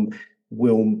problem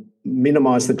will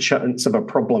minimize the chance of a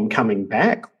problem coming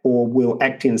back or will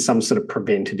act in some sort of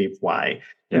preventative way.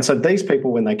 And so these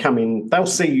people, when they come in, they'll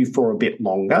see you for a bit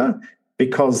longer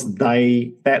because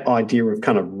that idea of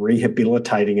kind of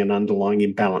rehabilitating an underlying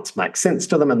imbalance makes sense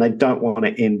to them, and they don't want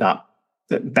to end up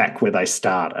back where they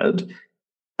started.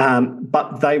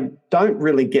 But they don't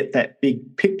really get that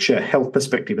big picture health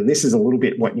perspective. And this is a little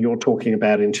bit what you're talking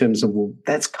about in terms of, well,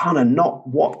 that's kind of not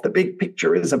what the big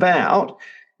picture is about.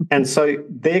 And so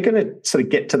they're going to sort of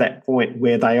get to that point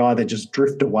where they either just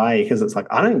drift away because it's like,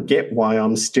 I don't get why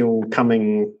I'm still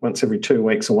coming once every 2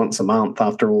 weeks or once a month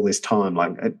after all this time.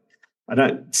 Like, I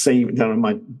don't see,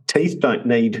 my teeth don't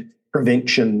need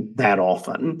prevention that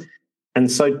often. And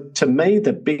so to me,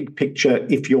 the big picture,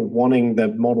 if you're wanting the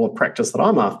model of practice that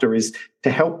I'm after, is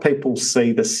to help people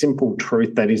see the simple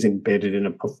truth that is embedded in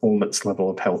a performance level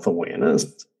of health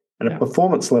awareness. And a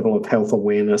performance level of health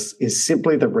awareness is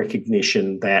simply the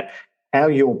recognition that how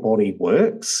your body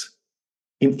works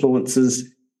influences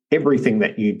everything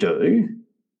that you do,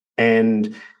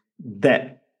 and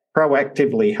that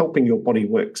proactively helping your body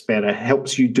works better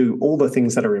helps you do all the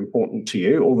things that are important to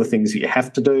you, all the things that you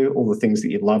have to do, all the things that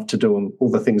you love to do, and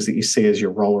all the things that you see as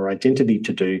your role or identity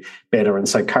to do better. And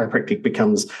so chiropractic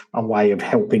becomes a way of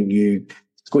helping you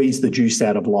squeeze the juice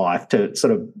out of life to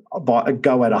sort of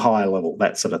go at a higher level,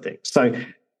 that sort of thing. So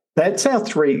that's our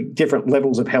 3 different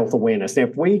levels of health awareness. Now,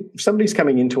 if somebody's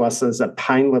coming into us as a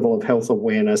pain level of health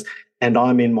awareness and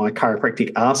I'm in my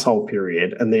chiropractic arsehole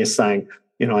period and they're saying,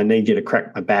 I need you to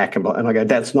crack my back. And I go,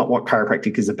 that's not what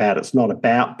chiropractic is about. It's not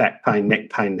about back pain, neck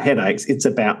pain, headaches. It's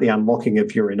about the unlocking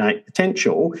of your innate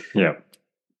potential. Yeah.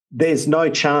 There's no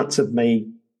chance of me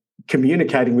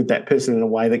communicating with that person in a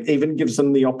way that even gives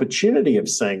them the opportunity of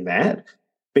seeing that,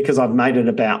 because I've made it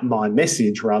about my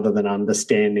message rather than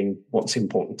understanding what's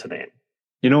important to them.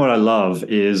 You know what I love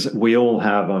is we all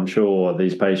have, I'm sure,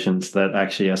 these patients that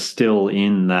actually are still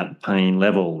in that pain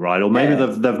level, right? Or maybe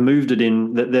they've moved it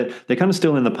in. They're kind of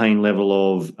still in the pain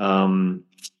level of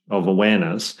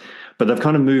awareness, but they've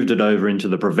kind of moved it over into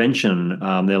the prevention.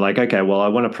 They're like, okay, well, I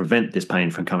want to prevent this pain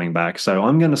from coming back, so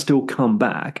I'm going to still come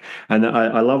back. And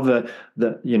I love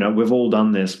that we've all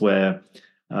done this where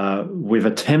we've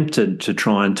attempted to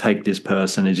try and take this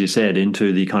person, as you said,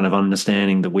 into the kind of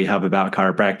understanding that we have about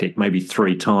chiropractic maybe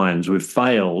 3 times. We've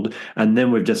failed, and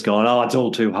then we've just gone, oh, it's all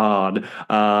too hard.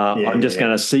 I'm just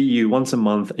going to see you once a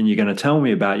month, and you're going to tell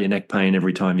me about your neck pain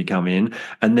every time you come in,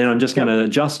 and then I'm just going to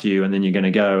adjust you, and then you're going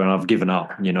to go, and I've given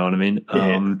up. You know what I mean?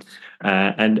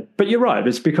 But you're right.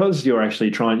 It's because you're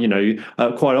actually trying.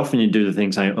 Quite often you do the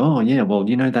thing saying, oh yeah, well,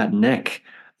 that neck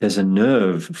there's a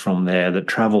nerve from there that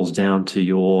travels down to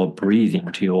your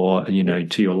breathing, to your,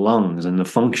 to your lungs, and the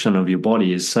function of your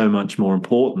body is so much more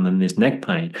important than this neck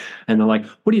pain. And they're like,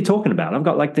 what are you talking about? I've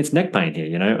got like this neck pain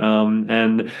here,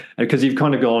 and because you've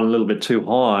kind of gone a little bit too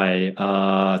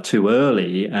high, too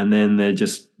early, and then they're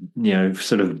just,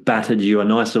 sort of battered you a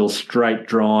nice little straight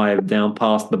drive down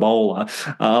past the bowler.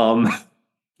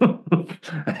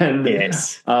 And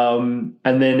yes, and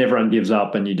then everyone gives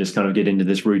up, and you just kind of get into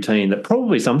this routine that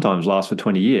probably sometimes lasts for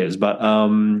 20 years. But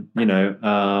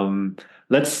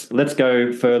let's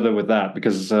go further with that,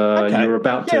 because okay. you're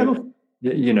about to,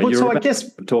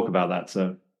 talk about that.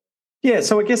 So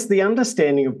so I guess the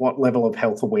understanding of what level of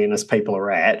health awareness people are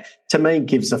at, to me,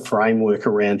 gives a framework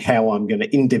around how I'm going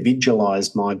to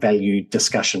individualise my value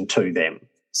discussion to them.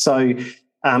 So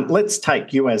let's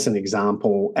take you as an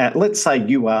example. Let's say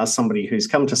you are somebody who's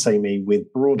come to see me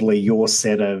with broadly your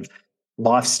set of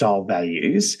lifestyle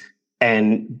values,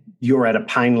 and you're at a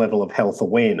pain level of health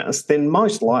awareness. Then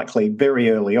most likely, very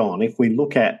early on, if we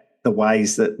look at the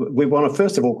ways that we want to,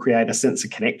 first of all, create a sense of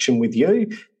connection with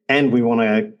you, and we want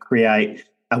to create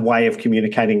a way of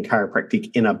communicating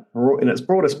chiropractic in its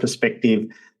broadest perspective,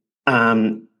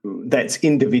 that's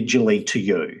individually to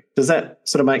you. Does that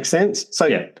sort of make sense? So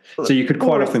you could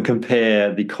quite often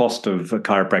compare the cost of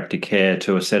chiropractic care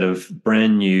to a set of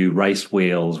brand new race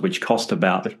wheels, which cost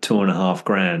about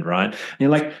 $2,500, right? And you're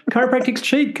like, chiropractic's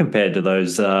cheap compared to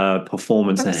those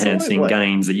performance enhancing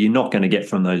gains that you're not going to get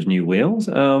from those new wheels.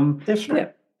 That's right. Yeah.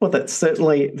 Well, that's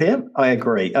certainly, I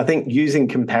agree. I think using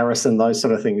comparison, those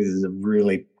sort of things, is a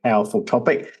really powerful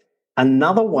topic.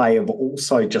 Another way of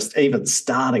also just even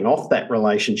starting off that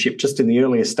relationship just in the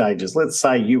earlier stages, let's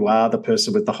say you are the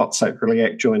person with the hot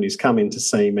sacroiliac joint who's come in to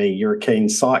see me, you're a keen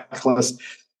cyclist.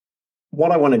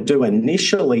 What I want to do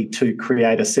initially to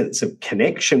create a sense of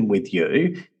connection with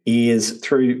you is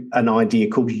through an idea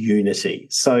called unity.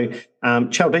 So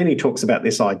Cialdini talks about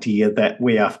this idea that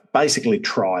we are basically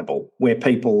tribal. We're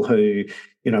people who,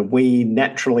 we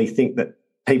naturally think that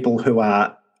people who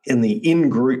are in the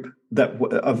in-group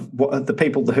of the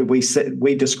people who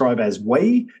we describe as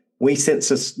we sense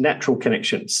a natural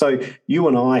connection. So you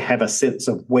and I have a sense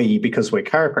of we because we're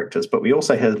chiropractors, but we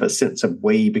also have a sense of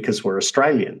we because we're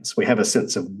Australians. We have a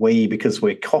sense of we because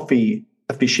we're coffee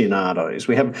aficionados.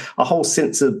 We have a whole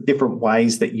sense of different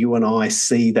ways that you and I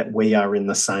see that we are in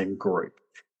the same group.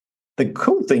 The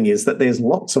cool thing is that there's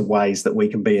lots of ways that we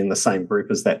can be in the same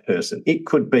group as that person. It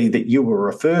could be that you were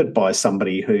referred by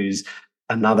somebody who's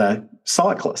another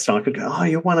cyclist. And I could go, oh,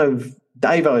 you're one of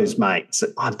Davo's mates.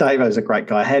 Oh, Davo's a great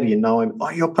guy. How do you know him? Oh,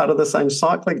 you're part of the same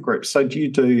cycling group. So do you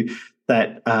do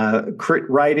that crit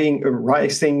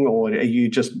racing, or are you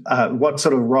just, what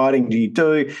sort of riding do you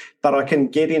do? But I can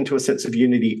get into a sense of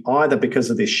unity either because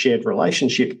of this shared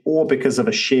relationship or because of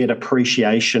a shared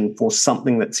appreciation for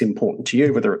something that's important to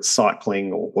you, whether it's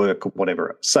cycling or work or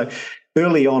whatever. So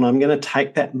early on, I'm going to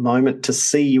take that moment to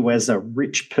see you as a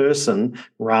rich person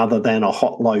rather than a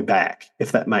hot low back,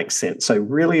 if that makes sense. So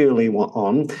really early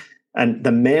on, and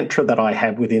the mantra that I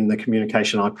have within the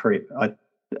communication I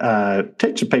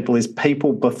teach to people is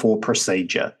people before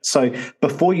procedure. So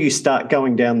before you start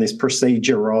going down this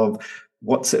procedure of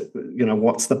what's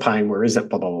the pain, where is it,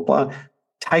 blah, blah, blah, blah,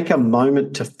 take a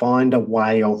moment to find a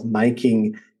way of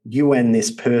making you and this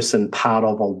person part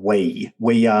of a we.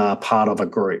 We are part of a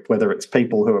group, whether it's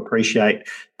people who appreciate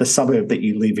the suburb that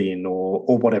you live in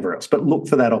or whatever else. But look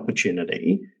for that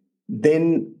opportunity.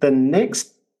 Then the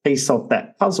next piece of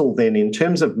that puzzle then, in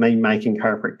terms of me making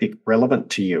chiropractic relevant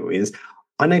to you, is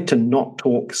I need to not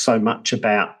talk so much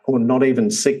about, or not even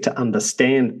seek to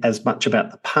understand as much about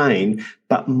the pain,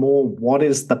 but more what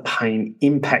is the pain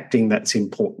impacting that's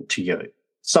important to you.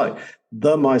 So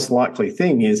the most likely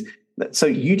thing is, so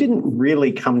you didn't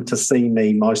really come to see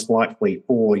me most likely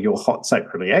for your hot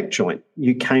sacroiliac joint.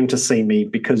 You came to see me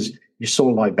because your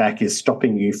sore low back is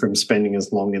stopping you from spending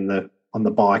as long on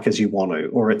the bike as you want to,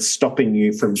 or it's stopping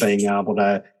you from being able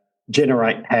to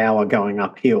generate power going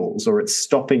up hills, or it's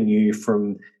stopping you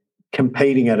from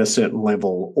competing at a certain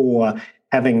level, or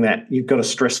having that you've got a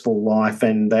stressful life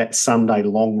and that Sunday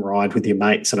long ride with your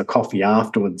mates and a coffee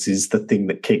afterwards is the thing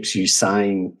that keeps you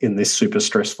sane in this super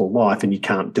stressful life and you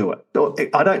can't do it.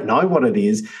 I don't know what it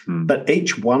is, but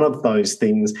each one of those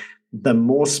things, the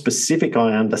more specific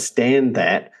I understand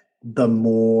that, the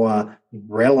more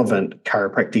relevant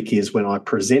chiropractic is when I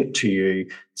present to you.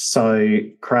 So,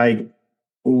 Craig,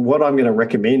 what I'm going to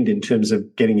recommend in terms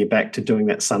of getting you back to doing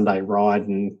that Sunday ride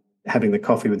and having the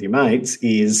coffee with your mates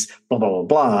is blah, blah,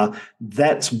 blah, blah.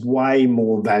 That's way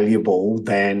more valuable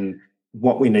than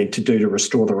what we need to do to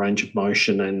restore the range of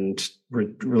motion and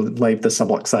relieve the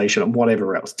subluxation and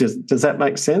whatever else. Does that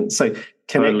make sense? So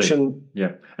connection, totally.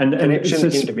 Yeah,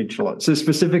 connection, so, individualized. So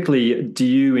specifically, do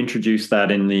you introduce that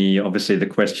in obviously the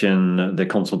question, the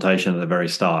consultation at the very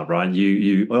start, right?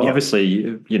 You obviously,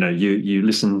 you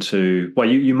listen to,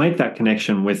 you make that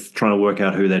connection with trying to work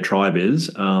out who their tribe is,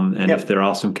 and if there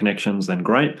are some connections, then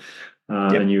great.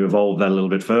 And you evolve that a little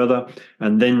bit further,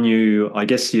 and then you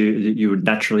would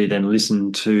naturally then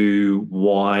listen to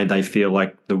why they feel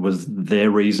like there was their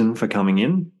reason for coming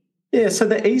in. Yeah, so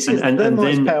the easiest and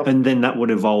then that would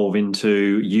evolve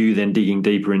into you then digging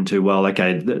deeper into, well,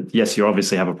 okay, yes, you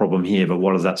obviously have a problem here, but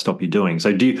what does that stop you doing?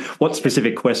 So what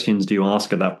specific questions do you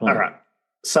ask at that point? All right.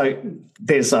 So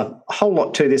there's a whole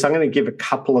lot to this. I'm going to give a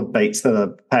couple of beats that are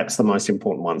perhaps the most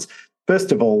important ones.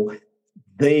 First of all,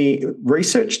 the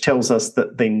research tells us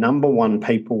that the number one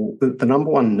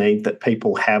need that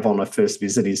people have on a first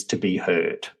visit is to be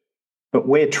heard. But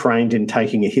we're trained in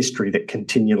taking a history that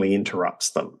continually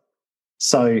interrupts them.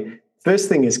 So first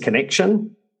thing is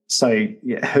connection. So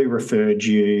who referred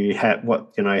you? I'm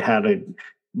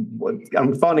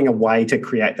finding a way to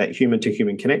create that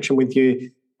human-to-human connection with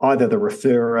you. Either the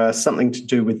referrer, something to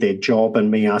do with their job,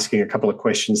 and me asking a couple of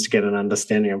questions to get an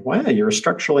understanding of, wow, you're a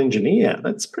structural engineer.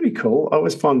 That's pretty cool. I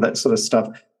always find that sort of stuff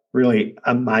really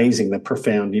amazing, the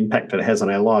profound impact that it has on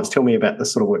our lives. Tell me about the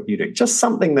sort of work you do. Just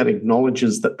something that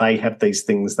acknowledges that they have these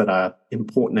things that are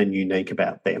important and unique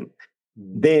about them.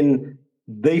 Then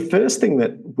the first thing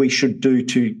that we should do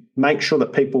to make sure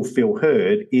that people feel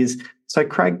heard is, so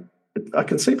Craig, I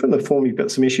can see from the form you've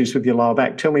got some issues with your lower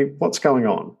back. Tell me what's going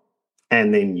on.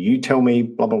 And then you tell me,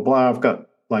 blah, blah, blah, I've got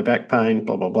low back pain,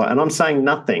 blah, blah, blah. And I'm saying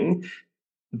nothing,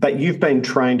 but you've been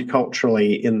trained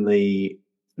culturally in the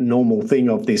normal thing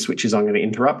of this, which is I'm going to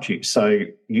interrupt you. So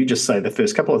you just say the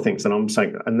first couple of things, and I'm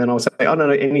saying, and then I'll say, I don't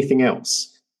know anything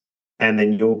else. And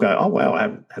then you'll go, oh, wow, I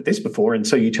haven't had this before. And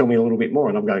so you tell me a little bit more.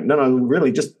 And I'm going, no,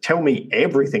 really, just tell me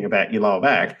everything about your lower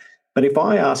back. But if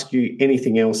I ask you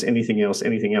anything else, so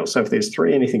if there's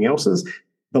 3 anything else's,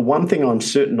 the one thing I'm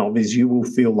certain of is you will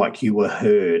feel like you were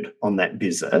heard on that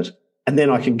visit, and then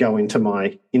I can go into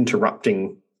my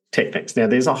interrupting techniques. Now,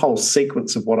 there's a whole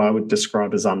sequence of what I would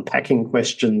describe as unpacking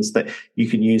questions that you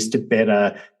can use to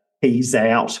better tease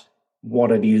out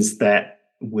what it is that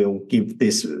will give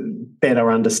this better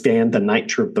understand the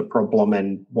nature of the problem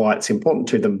and why it's important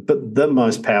to them. But the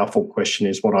most powerful question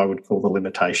is what I would call the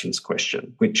limitations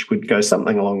question, which would go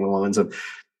something along the lines of,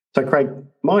 so Craig,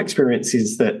 my experience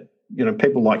is that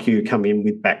people like you come in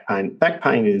with back pain. Back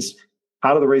pain is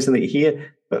part of the reason that you're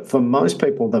here, but for most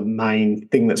people, the main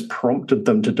thing that's prompted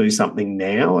them to do something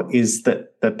now is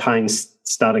that the pain's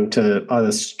starting to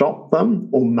either stop them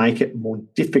or make it more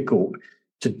difficult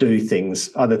to do things,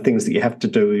 either things that you have to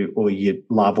do or you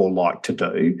love or like to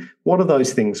do. What are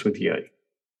those things with you?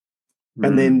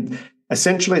 And then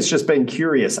essentially it's just being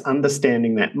curious,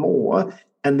 understanding that more,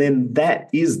 and then that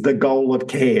is the goal of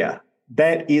care.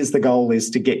 That is the goal, is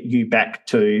to get you back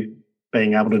to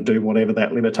being able to do whatever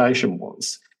that limitation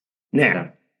was.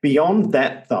 Now, beyond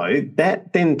that, though,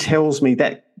 that then tells me,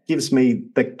 that gives me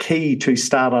the key to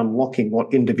start unlocking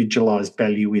what individualized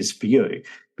value is for you.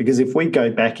 Because if we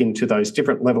go back into those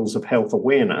different levels of health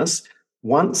awareness,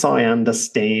 once I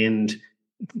understand,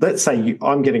 let's say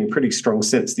I'm getting a pretty strong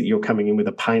sense that you're coming in with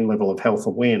a pain level of health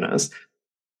awareness,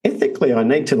 ethically, I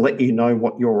need to let you know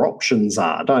what your options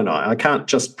are, don't I? I can't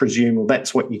just presume, well,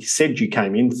 that's what you said you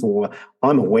came in for.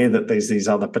 I'm aware that there's these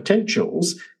other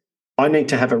potentials. I need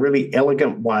to have a really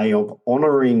elegant way of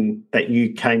honouring that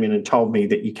you came in and told me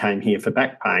that you came here for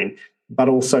back pain, but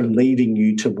also leading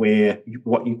you to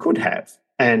what you could have.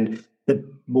 And the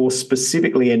more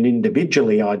specifically and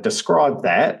individually I describe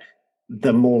that,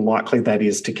 the more likely that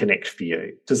is to connect for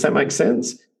you. Does that make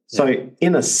sense? So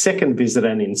in a second visit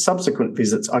and in subsequent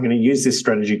visits, I'm going to use this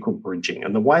strategy called bridging.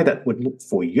 And the way that would look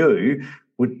for you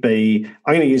would be,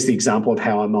 I'm going to use the example of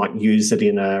how I might use it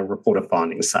in a report of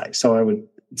findings, say. So I would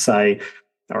say,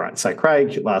 all right, so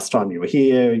Craig, last time you were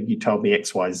here, you told me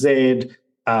X, Y, Z.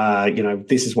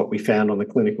 This is what we found on the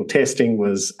clinical testing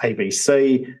was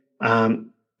ABC.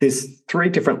 There's 3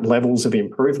 different levels of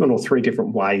improvement, or 3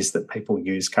 different ways that people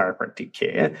use chiropractic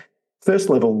care. First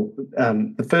level,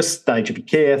 the first stage of your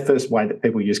care, first way that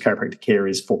people use chiropractic care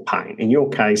is for pain. In your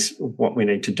case, what we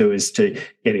need to do is to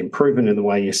get improvement in the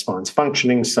way your spine's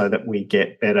functioning so that we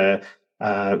get better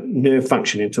nerve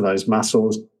function into those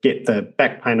muscles, get the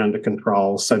back pain under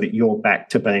control so that you're back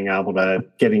to being able to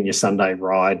get in your Sunday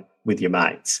ride with your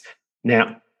mates.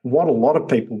 Now, what a lot of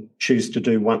people choose to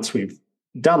do once we've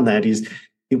done that is,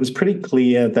 it was pretty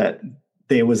clear that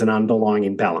there was an underlying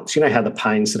imbalance. You know how the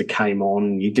pain sort of came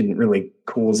on, you didn't really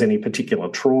cause any particular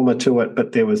trauma to it,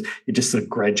 but it just sort of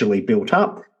gradually built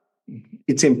up.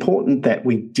 It's important that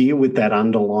we deal with that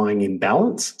underlying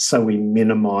imbalance so we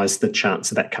minimise the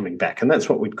chance of that coming back. And that's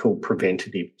what we'd call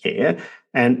preventative care.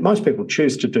 And most people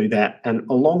choose to do that. And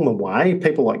along the way,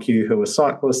 people like you who are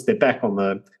cyclists, they're back on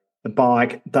the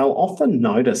bike, they'll often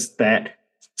notice that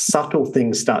subtle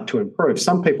things start to improve.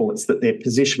 Some people, it's that their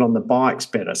position on the bike's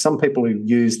better. Some people who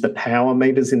use the power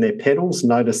meters in their pedals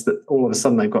notice that all of a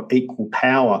sudden they've got equal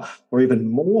power or even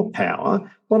more power.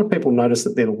 A lot of people notice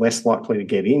that they're less likely to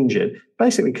get injured,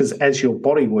 basically because as your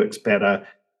body works better,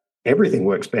 everything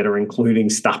works better, including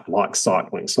stuff like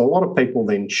cycling. So a lot of people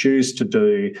then choose to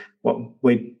do what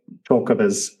we talk of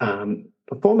as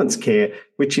performance care,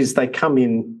 which is they come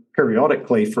in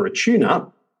periodically for a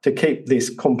tune-up to keep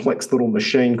this complex little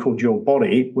machine called your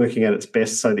body working at its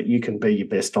best so that you can be your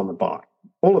best on the bike.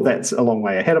 All of that's a long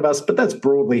way ahead of us, but that's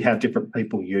broadly how different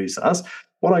people use us.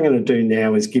 What I'm going to do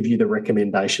now is give you the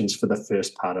recommendations for the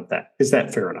first part of that. Is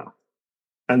that fair enough?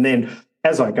 And then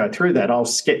as I go through that, I'll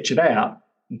sketch it out,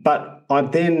 but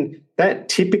that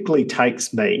typically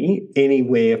takes me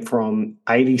anywhere from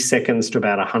 80 seconds to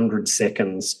about 100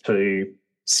 seconds to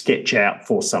sketch out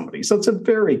for somebody. So it's a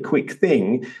very quick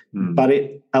thing, but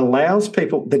it allows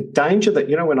people, the danger that,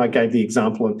 when I gave the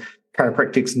example of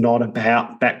chiropractic's not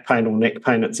about back pain or neck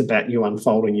pain, it's about you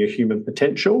unfolding your human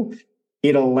potential.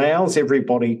 It allows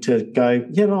everybody to go,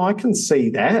 I can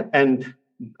see that, and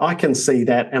I can see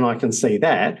that, and I can see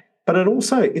that. But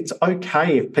it's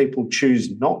okay if people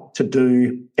choose not to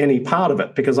do any part of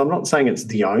it, because I'm not saying it's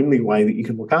the only way that you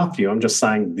can look after you. I'm just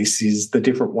saying this is the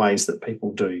different ways that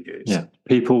people do use. Yeah,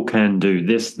 people can do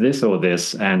this, or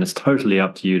this, and it's totally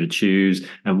up to you to choose.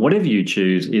 And whatever you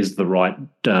choose is the right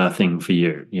thing for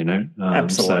you,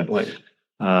 Absolutely.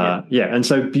 And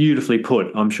so beautifully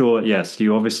put. I'm sure, yes,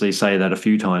 you obviously say that a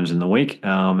few times in the week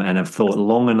and have thought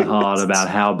long and hard about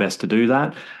how best to do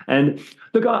that. And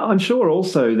look, I'm sure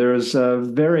also there's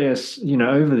various,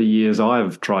 over the years,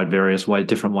 I've tried various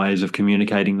different ways of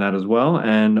communicating that as well.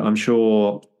 And I'm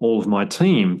sure all of my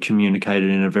team communicated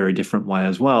in a very different way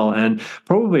as well. And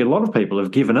probably a lot of people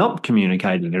have given up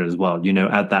communicating it as well,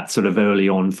 at that sort of early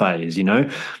on phase,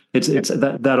 It's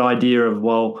that idea of,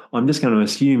 well, I'm just going to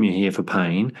assume you're here for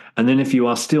pain. And then if you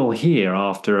are still here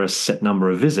after a set number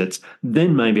of visits,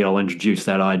 then maybe I'll introduce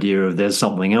that idea of there's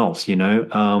something else,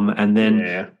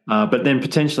 but then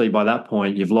potentially by that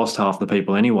point, you've lost half the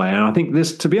people anyway. And I think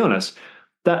this, to be honest,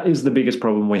 that is the biggest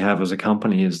problem we have as a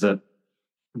company, is that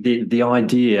the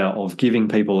idea of giving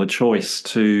people a choice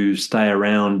to stay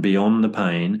around beyond the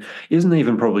pain isn't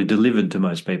even probably delivered to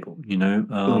most people,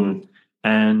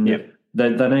 and they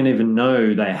don't even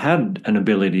know they had an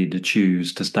ability to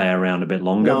choose to stay around a bit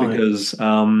longer because,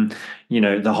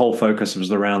 the whole focus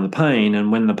was around the pain. And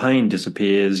when the pain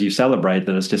disappears, you celebrate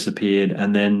that it's disappeared,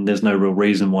 and then there's no real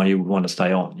reason why you would want to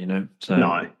stay on, So,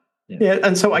 no. Yeah,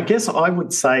 and so I guess I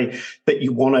would say that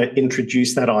you want to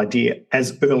introduce that idea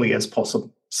as early as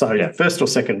possible. So first or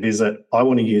second visit, I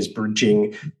want to use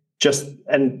bridging,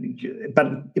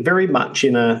 but very much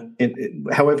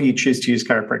however you choose to use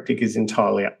chiropractic is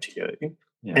entirely up to you.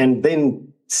 Yeah. And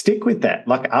then stick with that.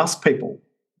 Like, ask people,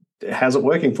 how's it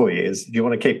working for you? Do you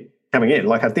want to keep coming in?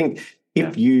 Like, I think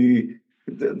if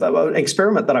the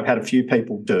experiment that I've had a few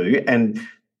people do, and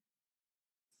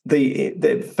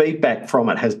the feedback from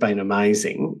it has been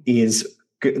amazing, is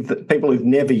the people who've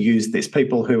never used this,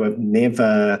 people who have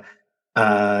never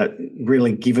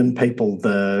really given people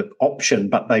the option,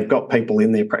 but they've got people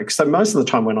in their practice. So most of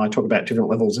the time when I talk about different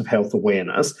levels of health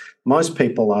awareness, most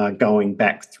people are going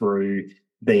back through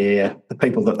the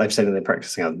people that they've seen in their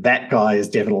practice and go, that guy is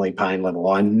definitely pain level.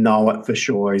 I know it for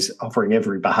sure. He's offering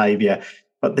every behaviour.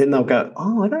 But then they'll go,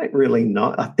 I don't really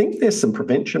know. I think there's some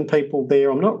prevention people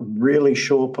there. I'm not really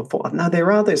sure. No,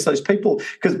 there's those people,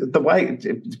 because the way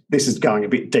this is going a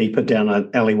bit deeper down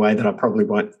an alleyway that I probably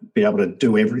won't be able to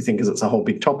do everything because it's a whole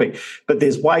big topic. But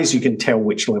there's ways you can tell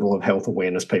which level of health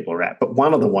awareness people are at. But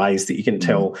one of the ways that you can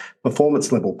tell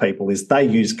performance level people is they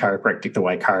use chiropractic the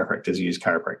way chiropractors use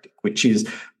chiropractic, which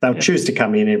is they'll choose to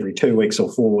come in every 2 weeks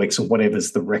or 4 weeks or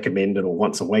whatever's the recommended, or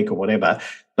once a week or whatever.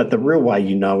 But the real way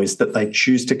is that they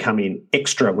choose to come in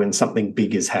extra when something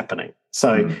big is happening.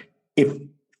 So if,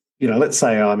 let's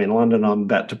say I'm in London, I'm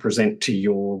about to present to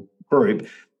your group,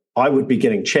 I would be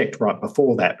getting checked right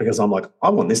before that, because I'm like, I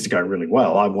want this to go really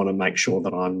well. I want to make sure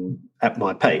that I'm at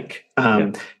my peak.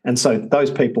 And so those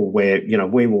people where,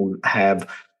 we will have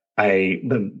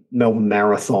the Melbourne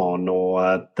Marathon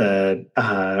or the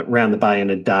Round the Bay in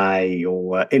a Day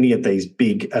or any of these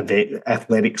big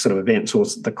athletic sort of events or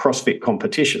the CrossFit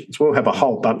competitions, we'll have a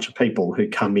whole bunch of people who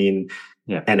come in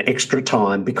and extra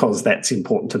time because that's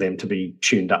important to them to be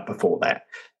tuned up before that.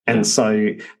 And so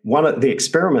one of the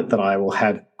experiment that I will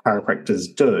have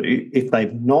chiropractors do, if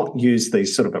they've not used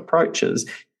these sort of approaches,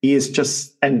 is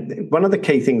just, and one of the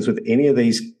key things with any of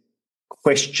these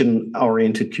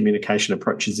question-oriented communication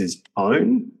approaches is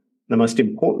tone. The most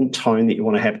important tone that you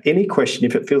want to have. Any question,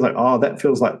 if it feels like, that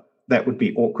feels like that would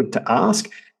be awkward to ask,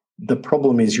 the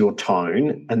problem is your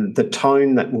tone, and the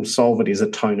tone that will solve it is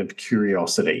a tone of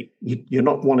curiosity. You're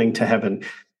not wanting to have an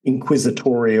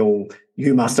inquisitorial,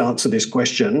 you must answer this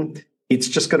question. It's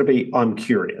just got to be, I'm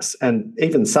curious. And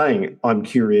even saying I'm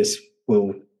curious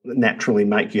will naturally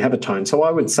make you have a tone. So I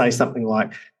would say something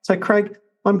like, so Craig,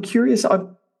 I'm curious.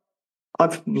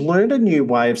 I've learned a new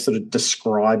way of sort of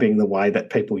describing the way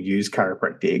that people use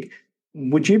chiropractic.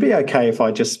 Would you be okay if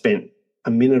I just spent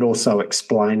a minute or so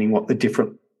explaining what the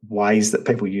different ways that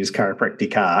people use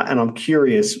chiropractic are? And I'm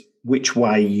curious which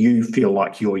way you feel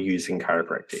like you're using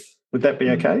chiropractic. Would that be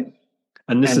okay?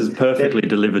 And this is perfectly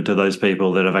delivered to those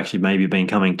people that have actually maybe been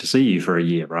coming to see you for a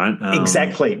year, right?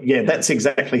 Exactly. Yeah, that's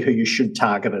exactly who you should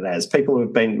target it as. People who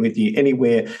have been with you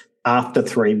anywhere after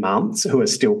 3 months who are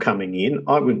still coming in.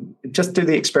 I would just do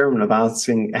the experiment of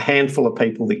asking a handful of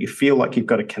people that you feel like you've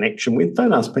got a connection with.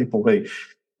 Don't ask people who,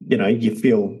 you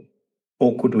feel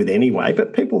awkward with anyway,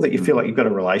 but people that you feel like you've got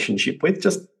a relationship with,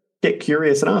 just get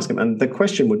curious and ask them. And the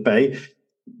question would be,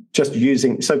 just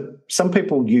using, so some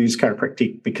people use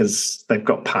chiropractic because they've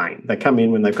got pain. They come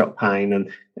in when they've got pain,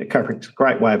 and chiropractic is a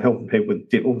great way of helping people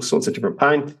with all sorts of different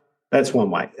pain. That's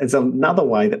one way. There's another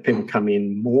way that people come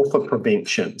in more for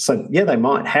prevention. So, they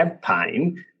might have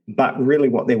pain, but really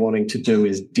what they're wanting to do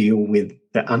is deal with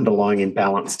the underlying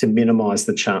imbalance to minimise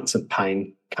the chance of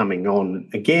pain coming on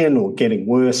again or getting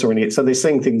worse or anything. So they're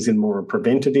seeing things in more a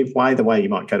preventative way, the way you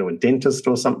might go to a dentist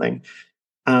or something.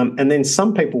 And then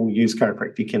some people use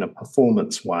chiropractic in a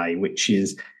performance way, which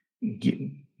is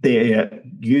they're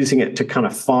using it to kind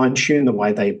of fine-tune the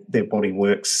way their body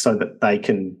works so that they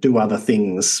can do other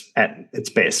things at its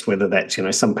best, whether that's,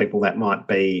 some people that might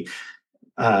be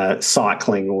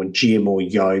cycling or gym or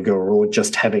yoga or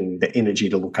just having the energy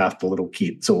to look after little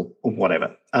kids or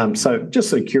whatever. So just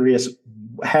so curious,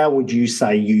 how would you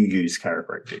say you use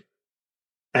chiropractic?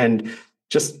 And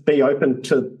just be open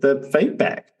to the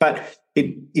feedback. But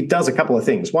it does a couple of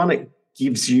things. One, it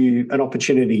gives you an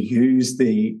opportunity to use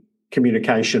the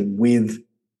communication with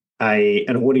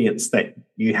an audience that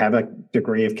you have a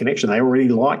degree of connection. They already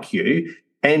like you,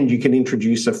 and you can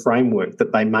introduce a framework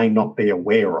that they may not be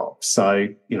aware of. So,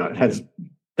 it has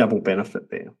double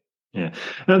benefit there. Yeah.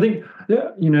 And I think,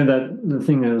 that the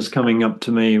thing that was coming up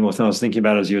to me, what I was thinking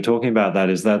about as you were talking about that,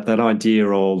 is that idea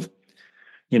of,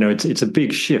 it's a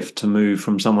big shift to move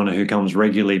from someone who comes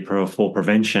regularly for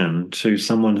prevention to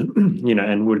someone,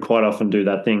 and would quite often do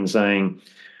that thing saying,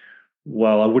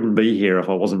 well, I wouldn't be here if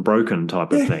I wasn't broken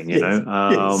type of thing,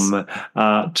 to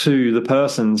the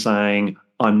person saying,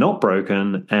 I'm not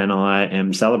broken and I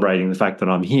am celebrating the fact that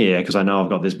I'm here because I know I've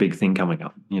got this big thing coming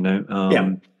up,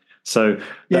 So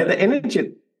the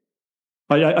energy.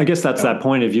 I guess that's that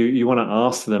point of you want to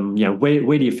ask them, where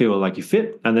do you feel like you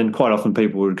fit? And then quite often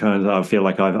people would kind of feel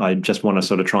like I just want to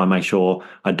sort of try and make sure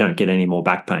I don't get any more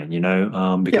back pain,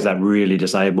 because that really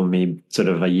disabled me sort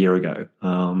of a year ago.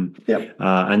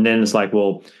 And then it's like,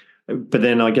 well, but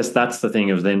then I guess that's the thing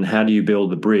of then how do you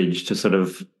build the bridge to sort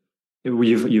of,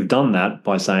 you've done that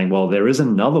by saying, well, there is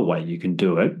another way you can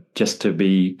do it, just to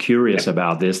be curious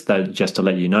about this, that just to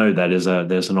let you know that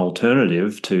there's an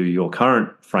alternative to your current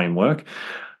framework.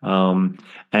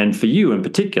 And for you in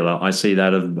particular, I see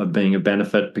that of being a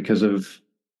benefit because of,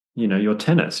 your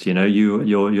tennis.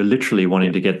 You're literally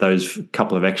wanting to get those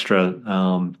couple of extra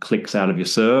clicks out of your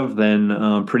serve. Then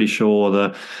I'm pretty sure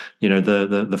the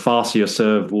faster your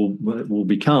serve will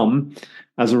become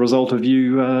as a result of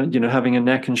you, having a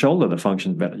neck and shoulder that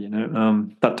functions better,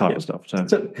 that type of stuff.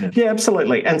 So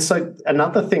absolutely. And so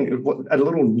another thing, a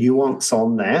little nuance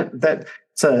on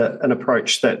that's an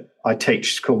approach that I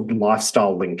teach called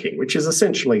lifestyle linking, which is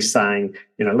essentially saying,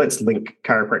 let's link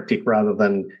chiropractic rather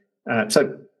than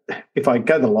so. If I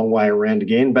go the long way around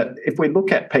again, but if we look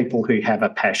at people who have a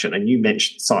passion, and you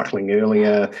mentioned cycling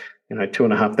earlier,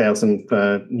 2,500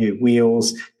 for new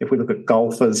wheels. If we look at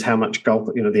golfers, how much golf,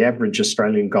 the average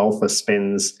Australian golfer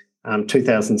spends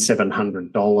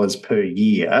 $2,700 per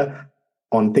year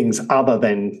on things other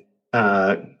than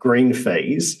green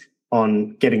fees.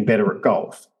 on getting better at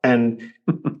golf. And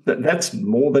that's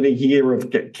more than a year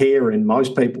of care in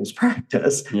most people's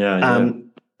practice.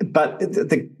 But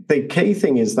the key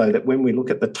thing is, though, that when we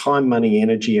look at the time, money,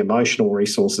 energy, emotional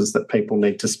resources that people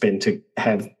need to spend to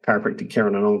have chiropractic care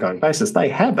on an ongoing basis, they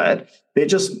have it. They're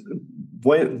just,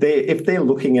 if they're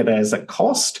looking at it as a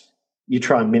cost, you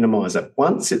try and minimise it.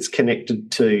 Once it's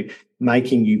connected to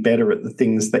making you better at the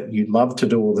things that you love to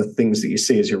do or the things that you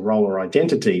see as your role or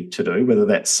identity to do, whether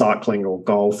that's cycling or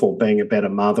golf or being a better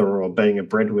mother or being a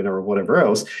breadwinner or whatever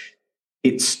else,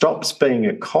 it stops being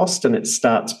a cost and it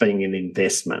starts being an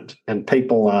investment. And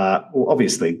people are, well,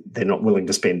 obviously, they're not willing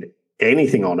to spend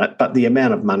anything on it, but the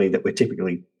amount of money that we're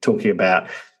typically talking about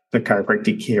for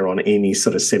chiropractic care on any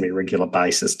sort of semi-regular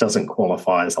basis doesn't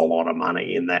qualify as a lot of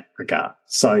money in that regard.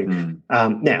 So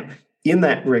now, in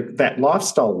that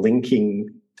lifestyle linking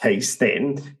piece,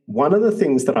 then one of the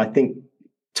things that I think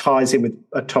ties in with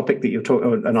a topic that you're talking,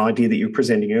 or an idea that you were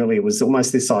presenting earlier, was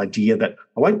almost this idea that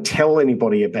I won't tell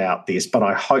anybody about this, but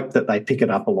I hope that they pick it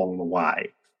up along the way.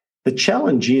 The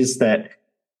challenge is that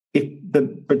if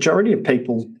the majority of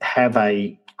people have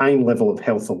a pain level of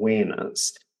health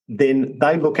awareness, then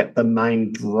they look at the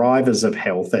main drivers of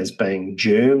health as being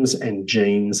germs and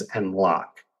genes and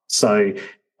luck. So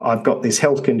I've got this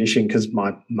health condition because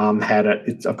my mum had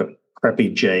it. I've got crappy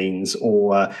genes,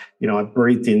 or, I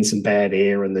breathed in some bad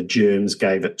air and the germs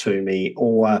gave it to me,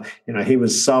 or, he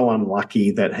was so unlucky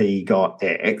that he got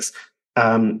X.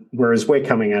 Whereas we're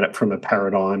coming at it from a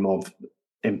paradigm of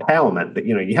empowerment, that,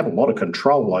 you have a lot of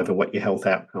control over what your health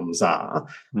outcomes are.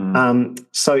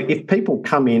 So if people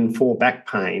come in for back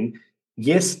pain,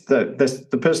 yes,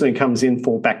 the person who comes in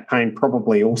for back pain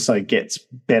probably also gets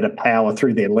better power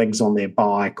through their legs on their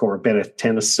bike or a better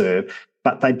tennis serve,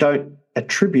 but they don't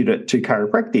attribute it to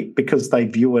chiropractic because they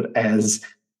view it as,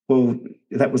 well,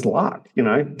 that was luck,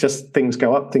 just things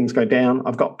go up, things go down.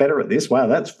 I've got better at this. Wow,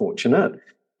 that's fortunate.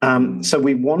 So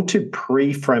we want to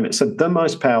pre-frame it. So the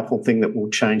most powerful thing that will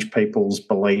change people's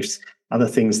beliefs are the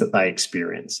things that they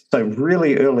experience. So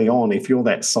really early on, if you're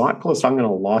that cyclist, I'm going to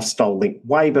lifestyle link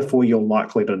way before you're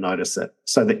likely to notice it,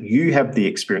 so that you have the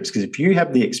experience. Because if you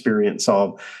have the experience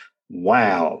of,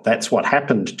 wow, that's what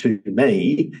happened to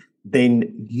me,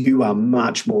 then you are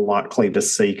much more likely to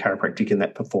see chiropractic in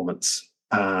that performance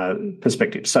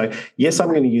perspective. So yes, I'm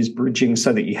going to use bridging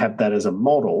so that you have that as a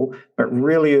model, but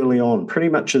really early on, pretty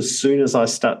much as soon as I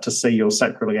start to see your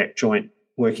sacroiliac joint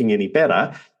working any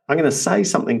better, I'm going to say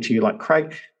something to you like,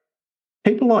 Craig,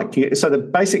 people like you, so the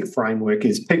basic framework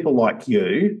is people like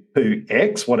you who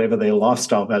X, whatever their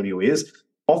lifestyle value is,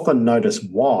 often notice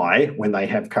Y when they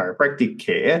have chiropractic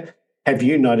care. Have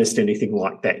you noticed anything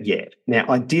like that yet? Now,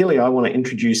 ideally, I want to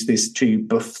introduce this to you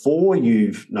before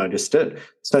you've noticed it,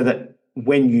 so that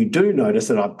when you do notice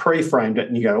it, I've pre-framed it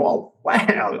and you go, oh,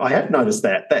 wow, I have noticed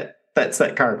that. That's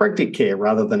that chiropractic care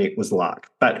rather than it was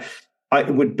luck. But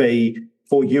it would be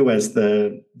for you as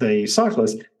the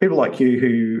cyclist, people like you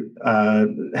who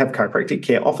have chiropractic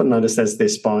care often notice as their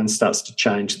spine starts to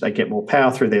change, they get more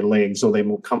power through their legs, or they're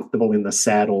more comfortable in the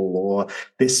saddle, or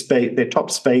their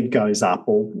top speed goes up,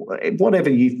 or whatever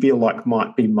you feel like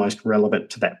might be most relevant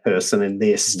to that person and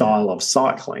their style of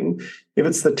cycling. If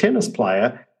it's the tennis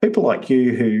player, people like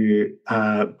you who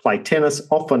play tennis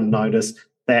often notice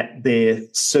that their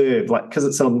serve, because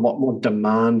it's a lot more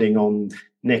demanding on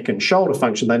neck and shoulder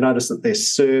function, they notice that their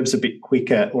serve's a bit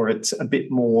quicker, or it's a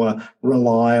bit more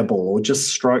reliable, or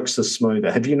just strokes are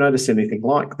smoother. Have you noticed anything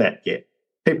like that yet?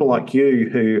 People like you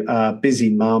who are busy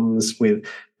mums with a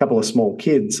couple of small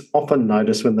kids often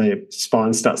notice when their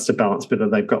spine starts to balance better,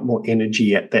 they've got more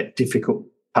energy at that difficult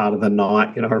part of the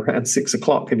night, around 6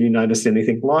 o'clock. Have you noticed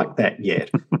anything like that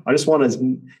yet? I just want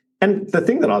to, and the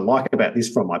thing that I like about this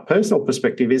from my personal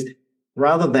perspective is,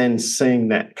 rather than seeing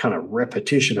that kind of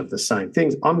repetition of the same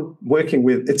things, I'm working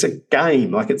with, it's a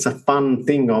game, like it's a fun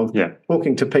thing of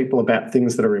talking to people about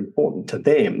things that are important to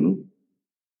them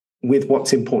with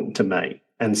what's important to me.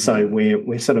 And so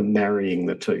we're sort of marrying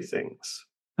the two things.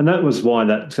 And that was why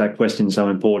that question is so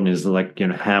important, is like,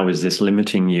 how is this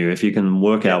limiting you? If you can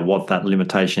work out what that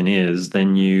limitation is,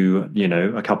 then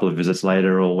a couple of visits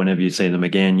later or whenever you see them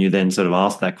again, you then sort of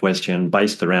ask that question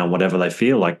based around whatever they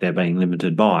feel like they're being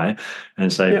limited by,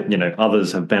 and say,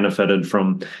 others have benefited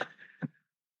from,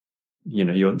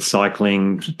 your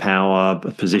cycling, power,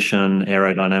 position,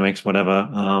 aerodynamics, whatever.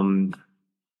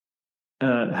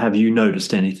 Have you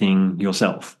noticed anything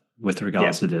yourself with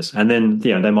regards to this? And then,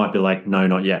 they might be like, no,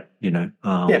 not yet, And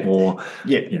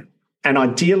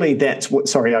ideally that's what,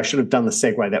 sorry, I should have done the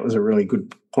segue. That was a really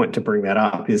good point to bring that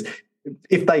up, is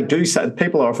if they do say,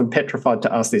 people are often petrified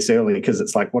to ask this early because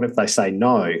it's like, what if they say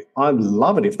no? I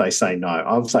love it if they say no.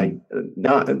 I'll say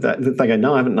no. They go,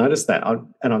 no, I haven't noticed that.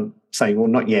 And I'm saying, well,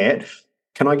 not yet.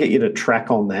 Can I get you to track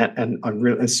on that? And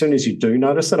as soon as you do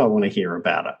notice it, I want to hear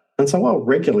about it. And so I'll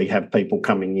regularly have people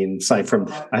coming in, say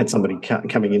I had somebody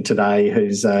coming in today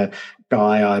who's a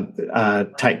guy I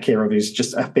take care of who's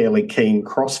just a fairly keen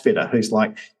CrossFitter who's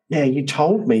like, yeah, you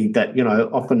told me that,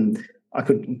 often I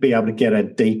could be able to get a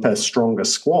deeper, stronger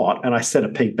squat. And I set a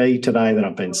PB today that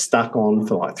I've been stuck on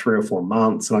for like 3 or 4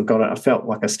 months. And I felt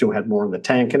like I still had more in the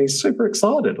tank. And he's super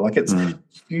excited. Like it's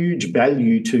huge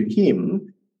value to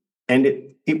him. And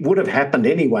it would have happened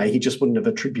anyway. He just wouldn't have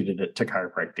attributed it to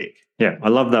chiropractic. Yeah, I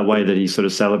love that way that he sort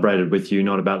of celebrated with you,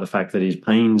 not about the fact that his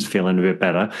pain's feeling a bit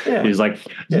better. Yeah. He was like,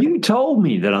 you told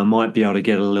me that I might be able to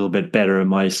get a little bit better at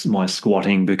my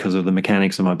squatting because of the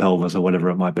mechanics of my pelvis or whatever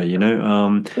it might be,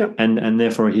 and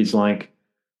therefore he's like,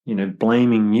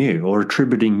 blaming you or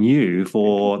attributing you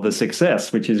for the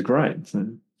success, which is great. So.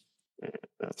 Yeah,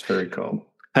 that's very cool.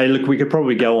 Hey, look, we could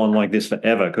probably go on like this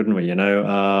forever, couldn't we?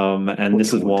 And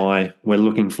this is why we're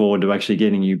looking forward to actually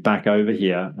getting you back over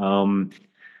here.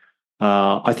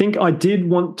 I think I did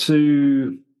want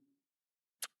to.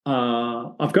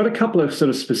 I've got a couple of sort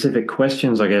of specific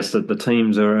questions, I guess, that the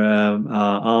teams are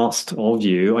asked of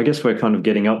you. I guess we're kind of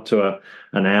getting up to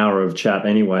an hour of chat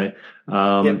anyway.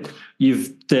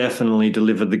 You've definitely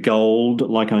delivered the gold,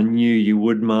 like I knew you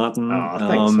would, Martin. Oh,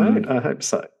 thanks, mate. I hope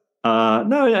so.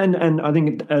 No, and I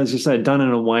think, as you say, done in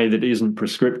a way that isn't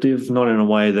prescriptive, not in a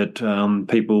way that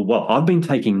people. Well, I've been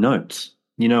taking notes.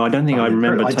 I don't think I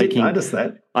remember taking. I did notice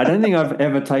that. I don't think I've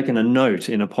ever taken a note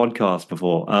in a podcast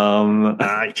before.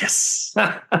 Yes.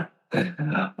 But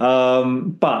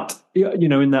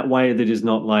in that way that is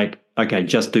not like, okay,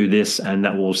 just do this and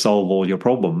that will solve all your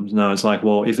problems. No, it's like,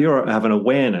 well, if you have an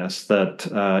awareness that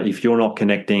if you're not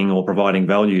connecting or providing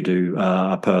value to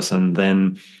a person,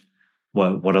 then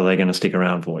well, what are they going to stick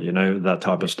around for? That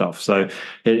type of stuff. So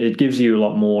it gives you a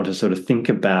lot more to sort of think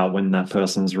about when that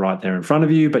person's right there in front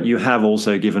of you. But you have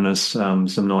also given us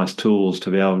some nice tools to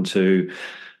be able to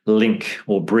link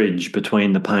or bridge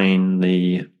between the pain,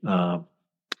 the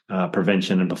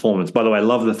prevention and performance. By the way, I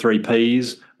love the 3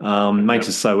 Ps. Makes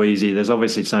it so easy. There's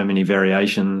obviously so many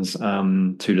variations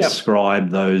to describe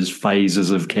those phases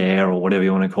of care or whatever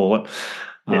you want to call it.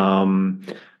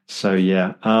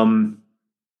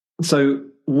 So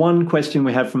one question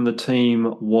we had from the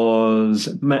team was,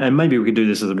 and maybe we could do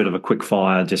this as a bit of a quick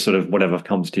fire, just sort of whatever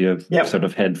comes to your sort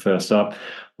of head first up,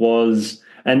 was,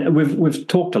 and we've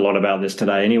talked a lot about this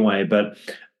today anyway, but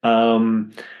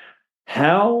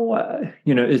how,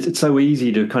 it's so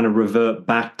easy to kind of revert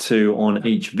back to on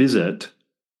each visit,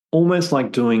 almost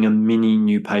like doing a mini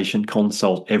new patient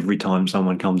consult every time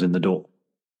someone comes in the door.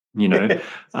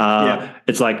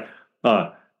 It's like,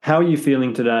 how are you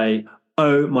feeling today?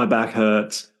 Oh, my back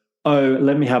hurts. Oh,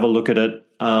 let me have a look at it.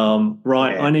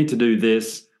 I need to do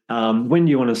this. When do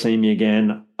you want to see me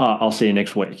again? I'll see you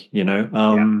next week,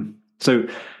 So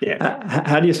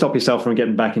how do you stop yourself from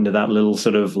getting back into that little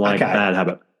sort of bad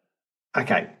habit?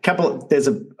 Okay.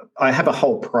 I have a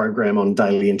whole program on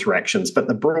daily interactions, but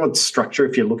the broad structure,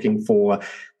 if you're looking for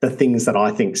the things that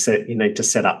I think you need to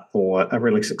set up for a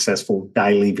really successful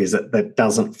daily visit that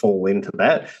doesn't fall into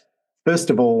that, first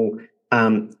of all,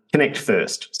 connect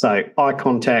first. So eye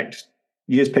contact,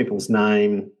 use people's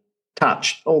name,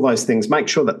 touch, all those things. Make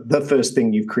sure that the first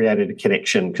thing you've created a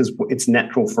connection, because it's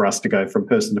natural for us to go from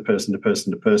person to person to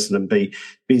person to person and be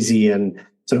busy and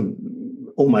sort of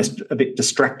almost a bit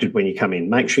distracted when you come in.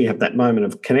 Make sure you have that moment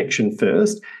of connection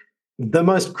first. The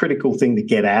most critical thing to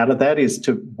get out of that is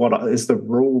what is the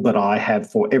rule that I have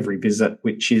for every visit,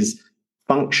 which is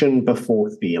function before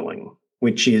feeling,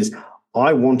 which is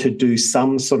I want to do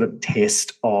some sort of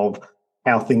test of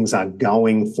how things are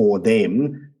going for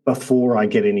them before I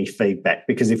get any feedback.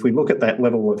 Because if we look at that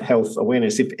level of health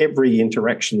awareness, if every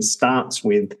interaction starts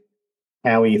with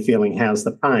how are you feeling, how's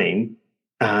the pain,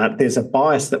 there's a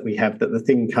bias that we have that the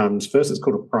thing comes first. It's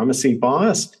called a primacy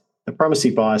bias. The primacy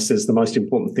bias says the most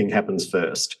important thing happens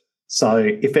first. So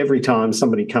if every time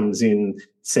somebody comes in,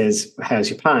 says, how's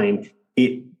your pain,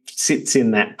 it sits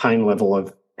in that pain level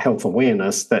of health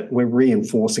awareness that we're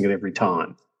reinforcing it every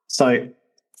time. So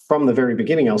from the very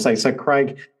beginning, I'll say, so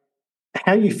Craig,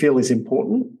 how you feel is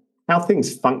important. How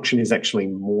things function is actually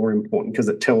more important because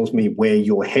it tells me where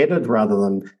you're headed rather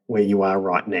than where you are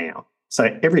right now.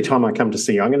 So every time I come to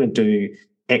see you, I'm going to do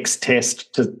X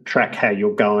test to track how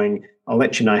you're going. I'll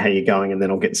let you know how you're going, and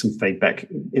then I'll get some feedback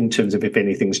in terms of if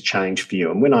anything's changed for you.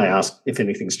 And when I ask if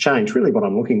anything's changed, really what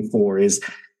I'm looking for is,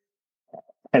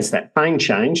 has that pain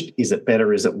changed? Is it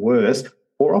better? Is it worse?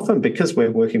 Or often, because we're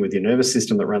working with your nervous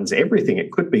system that runs everything,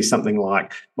 it could be something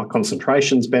like my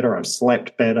concentration's better, I've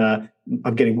slept better,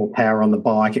 I'm getting more power on the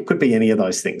bike. It could be any of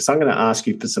those things. So I'm going to ask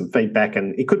you for some feedback,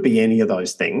 and it could be any of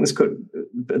those things.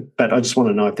 But I just want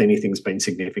to know if anything's been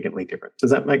significantly different.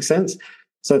 Does that make sense?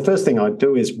 So the first thing I'd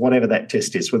do is whatever that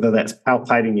test is, whether that's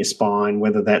palpating your spine,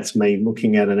 whether that's me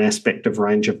looking at an aspect of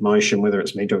range of motion, whether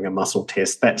it's me doing a muscle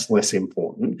test, that's less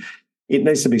important. It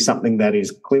needs to be something that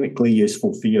is clinically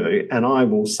useful for you. And I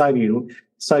will say to you,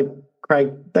 so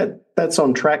Craig, that's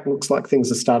on track. Looks like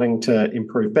things are starting to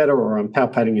improve better, or I'm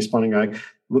palpating your spine and going,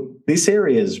 look, this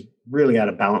area is really out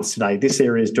of balance today. This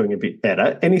area is doing a bit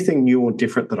better. Anything new or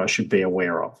different that I should be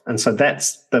aware of? And so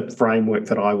that's the framework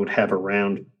that I would have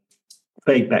around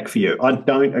feedback for you. I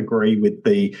don't agree with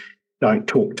the don't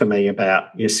talk to me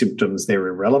about your symptoms, they're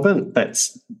irrelevant.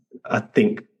 That's, I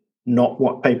think, not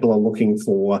what people are looking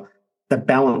for. The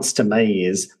balance to me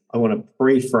is I want to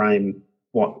pre-frame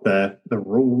what the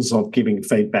rules of giving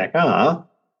feedback are,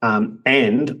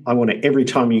 and I want to, every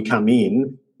time you come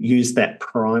in, use that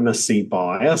primacy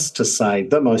bias to say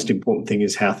the most important thing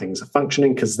is how things are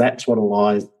functioning, because that's what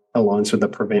aligns with the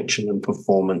prevention and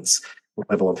performance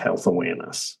level of health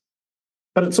awareness.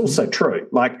 But it's also true.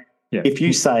 Like, if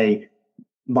you say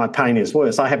my pain is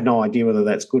worse, I have no idea whether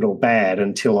that's good or bad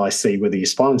until I see whether your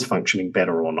spine's functioning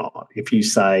better or not. If you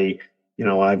say,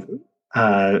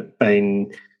 I've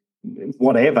been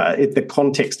whatever, the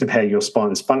context of how your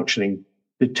spine's functioning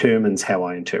determines how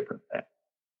I interpret that.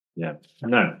 Yeah.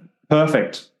 No,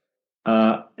 perfect.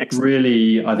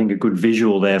 Really, I think a good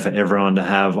visual there for everyone to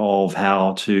have of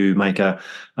how to make a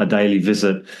daily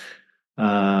visit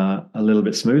a little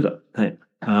bit smoother. Hey,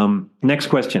 next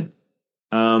question.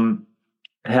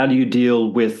 How do you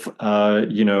deal with,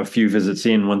 a few visits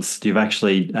in, once you've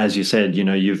actually, as you said,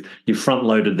 you've front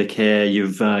loaded the care,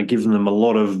 you've given them a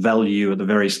lot of value at the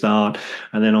very start,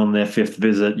 and then on their fifth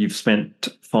visit, you've spent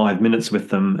 5 minutes with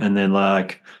them, and they're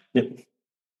like,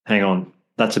 hang on,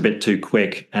 that's a bit too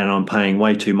quick, and I'm paying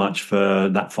way too much for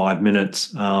that 5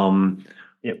 minutes.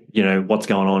 What's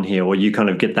going on here? Or you kind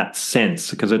of get that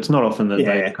sense, because it's not often that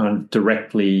they kind of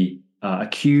directly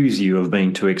accuse you of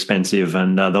being too expensive,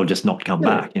 and they'll just not come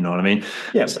back. You know what I mean?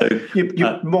 Yeah. So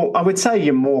I would say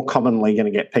you're more commonly going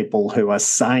to get people who are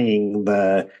saying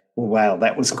wow,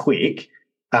 that was quick,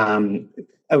 or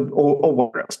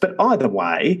what else. But either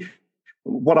way,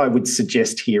 what I would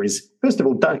suggest here is, first of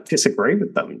all, don't disagree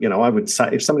with them. I would say,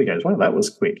 if somebody goes, well, that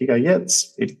was quick, you go, yeah,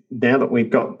 now that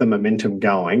we've got the momentum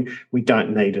going, we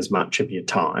don't need as much of your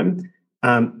time.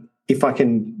 If I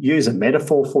can use a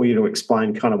metaphor for you to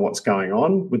explain kind of what's going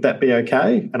on, would that be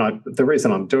okay? And the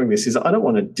reason I'm doing this is I don't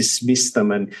want to dismiss them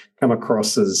and come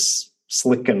across as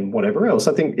slick and whatever else.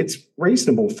 I think it's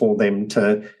reasonable for them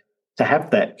to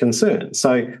have that concern.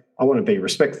 So I want to be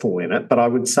respectful in it, but I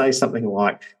would say something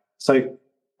like, so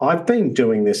I've been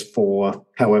doing this for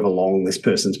however long this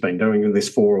person's been doing this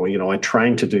for, or, I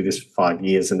trained to do this for 5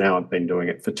 years and now I've been doing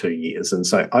it for 2 years. And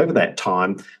so over that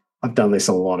time, I've done this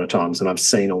a lot of times, and I've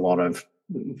seen a lot of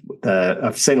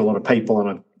people,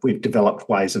 and we've developed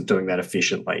ways of doing that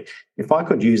efficiently. If I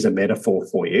could use a metaphor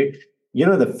for you,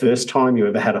 the first time you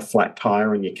ever had a flat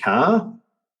tire in your car,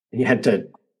 and you had to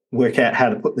work out how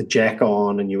to put the jack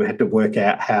on, and you had to work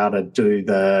out how to do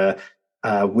the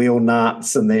wheel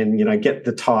nuts, and then get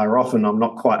the tire off, and I'm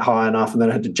not quite high enough, and then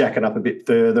I had to jack it up a bit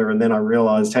further, and then I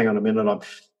realised, hang on a minute,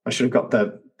 I should have got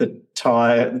the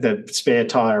spare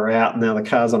tire out, and now the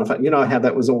car's on a how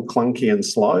that was all clunky and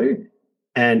slow.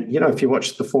 And if you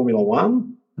watched the Formula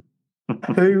One,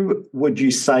 who would you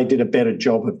say did a better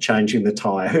job of changing the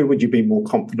tire? Who would you be more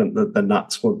confident that the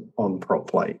nuts were on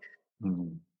properly?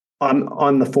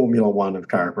 I'm the Formula One of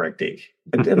chiropractic.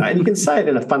 And you can say it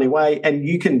in a funny way, and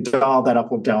you can dial that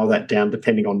up or dial that down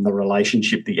depending on the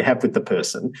relationship that you have with the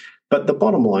person. But the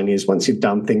bottom line is, once you've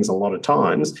done things a lot of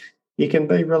times, you can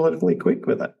be relatively quick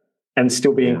with it and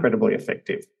still be incredibly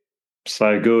effective.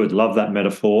 So good. Love that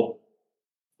metaphor.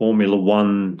 Formula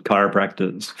One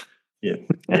chiropractors. Yeah,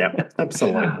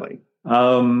 absolutely.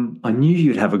 I knew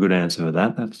you'd have a good answer for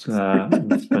that. That's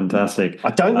fantastic.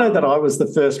 I don't know that I was the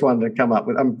first one to come up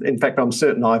with. In fact, I'm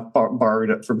certain I borrowed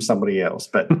it from somebody else.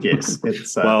 But yes,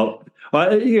 it's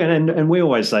and we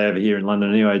always say over here in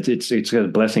London, anyway, it's a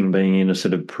blessing being in a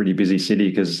sort of pretty busy city,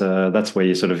 because that's where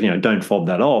you sort of don't fob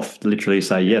that off. Literally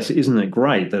say, yes, isn't it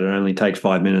great that it only takes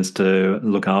 5 minutes to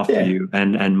look after you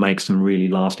and make some really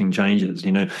lasting changes?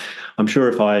 I'm sure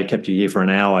if I kept you here for an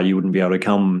hour, you wouldn't be able to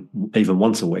come even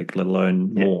once a week, let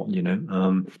alone more.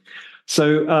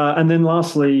 So and then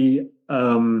lastly,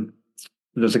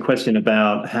 there's a question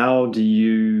about how do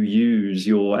you use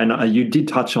your, and you did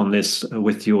touch on this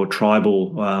with your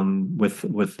tribal,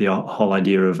 with the whole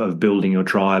idea of building your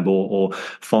tribe or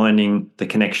finding the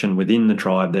connection within the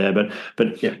tribe there.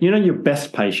 But Yeah. your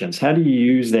best patients, how do you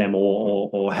use them,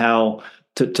 or how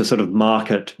to sort of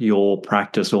market your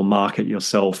practice or market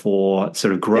yourself or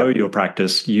sort of grow your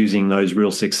practice using those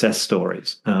real success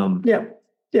stories? Yeah.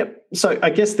 So I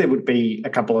guess there would be a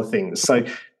couple of things. So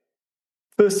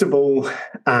first of all,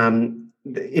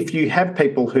 if you have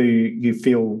people who you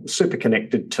feel super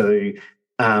connected to,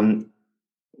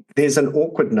 there's an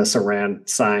awkwardness around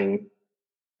saying,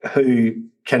 who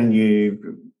can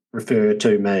you refer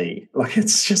to me? Like,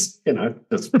 it's just,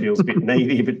 just feels a bit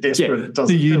needy, a bit desperate.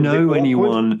 Do you know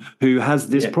anyone who has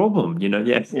this problem?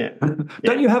 Yeah.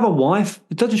 Don't you have a wife?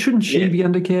 Shouldn't she be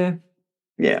under care?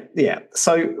 Yeah.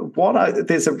 So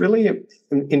there's a really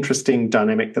interesting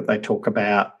dynamic that they talk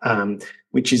about,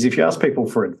 which is if you ask people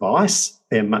for advice,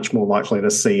 they're much more likely to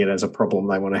see it as a problem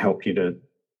they want to help you to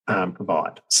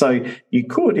provide. So you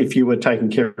could, if you were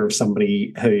taking care of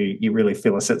somebody who you really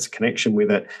feel a sense of connection with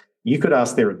it, you could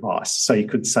ask their advice. So you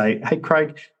could say, hey,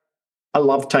 Craig, I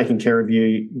love taking care of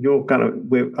you.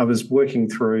 I was working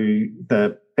through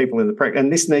the people in the practice,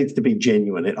 and this needs to be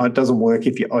genuine. It doesn't work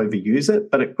if you overuse it,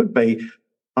 but it could be,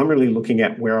 I'm really looking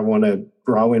at where I want to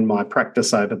grow in my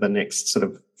practice over the next sort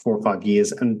of 4 or 5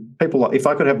 years. And if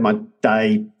I could have my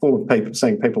day full of people,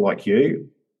 seeing people like you,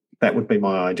 that would be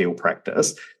my ideal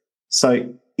practice.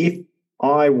 So if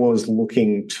I was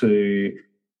looking to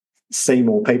see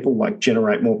more people, like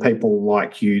generate more people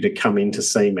like you to come in to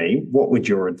see me, what would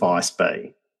your advice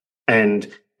be?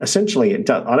 And essentially, I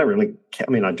don't really care.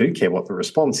 I mean, I do care what the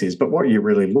response is, but what you're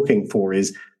really looking for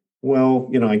is, well,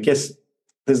 I guess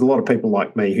there's a lot of people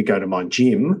like me who go to my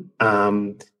gym.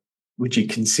 Would you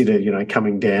consider,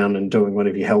 coming down and doing one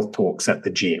of your health talks at the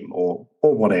gym or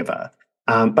whatever?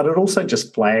 But it also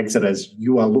just flags it as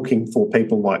you are looking for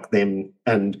people like them,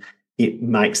 and it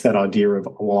makes that idea of,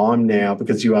 well, I'm now,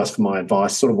 because you asked for my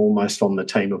advice, sort of almost on the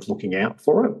team of looking out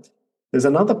for it. There's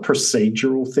another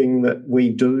procedural thing that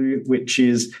we do, which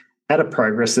is at a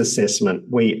progress assessment,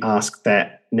 we ask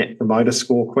that Net Promoter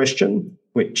Score question,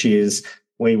 which is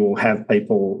we will have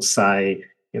people say,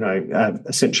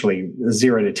 essentially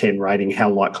 0 to 10 rating,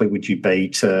 how likely would you be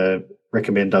to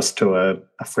recommend us to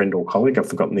a friend or colleague? I've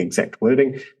forgotten the exact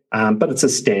wording, but it's a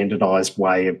standardized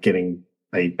way of getting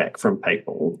feedback from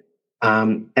people.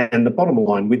 And the bottom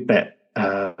line with that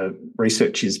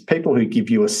research is people who give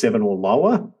you a 7 or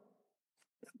lower,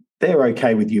 they're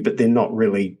okay with you, but they're not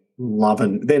really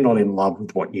they're not in love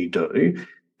with what you do.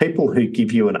 People who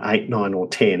give you an 8, 9 or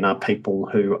 10 are people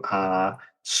who are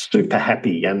super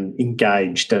happy and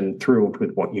engaged and thrilled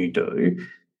with what you do.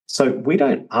 So we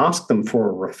don't ask them for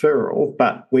a referral,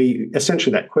 but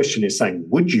essentially that question is saying,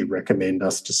 would you recommend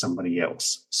us to somebody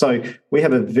else? So we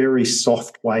have a very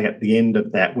soft way at the end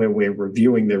of that where we're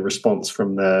reviewing their response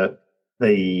from the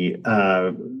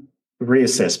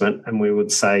reassessment, and we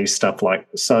would say stuff like,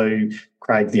 so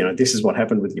Craig, this is what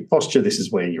happened with your posture. This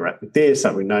is where you're at with this.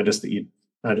 So we noticed that you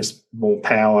noticed more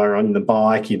power on the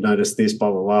bike. You noticed this,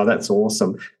 blah, blah, blah. That's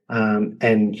awesome. And,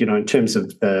 in terms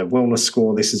of the wellness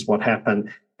score, this is what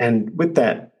happened. And with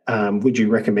that, would you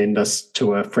recommend us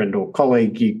to a friend or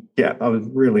colleague? I was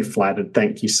really flattered.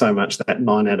 Thank you so much. That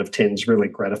 9 out of 10 is really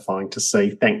gratifying to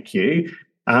see. Thank you.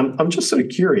 I'm just sort of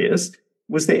curious,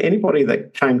 was there anybody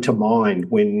that came to mind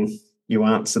when you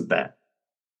answered that?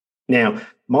 Now,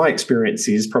 my experience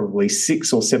is probably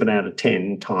 6 or 7 out of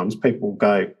 10 times people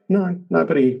go, no,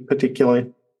 nobody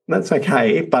particularly. That's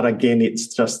okay. But again, it's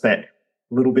just that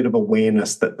little bit of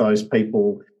awareness that those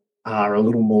people are a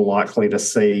little more likely to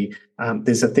see.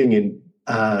 There's a thing in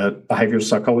behavioural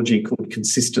psychology called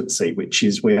consistency, which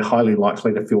is we're highly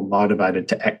likely to feel motivated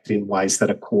to act in ways that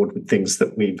accord with things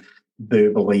that we've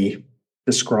verbally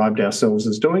described ourselves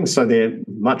as doing. So they're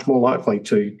much more likely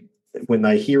to, when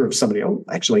they hear of somebody, oh,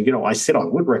 actually, I said I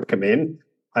would recommend,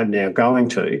 I'm now going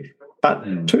to.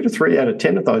 But 2 to 3 out of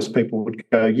 10 of those people would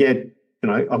go, yeah,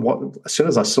 as soon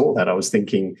as I saw that, I was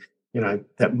thinking,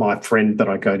 that my friend that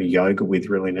I go to yoga with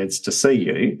really needs to see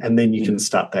you, and then you can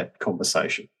start that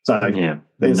conversation. So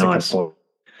there's a couple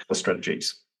of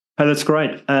strategies. Hey, that's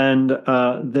great. And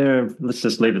let's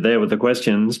just leave it there with the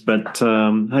questions. But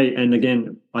hey, and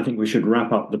again, I think we should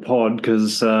wrap up the pod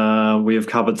because we have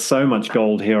covered so much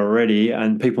gold here already,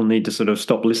 and people need to sort of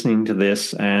stop listening to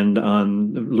this and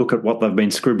look at what they've been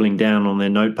scribbling down on their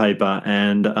notepaper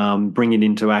and bring it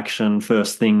into action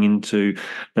first thing into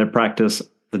their practice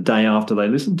the day after they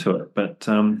listen to it. But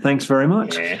thanks very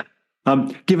much. Yeah.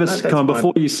 Give us,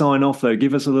 before you sign off, though,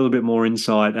 give us a little bit more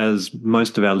insight, as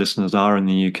most of our listeners are in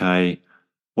the UK.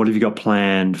 what have you got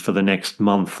planned for the next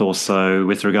month or so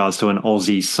with regards to an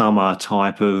Aussie summer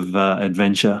type of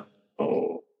adventure?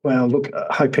 Oh, well, look,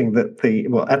 hoping that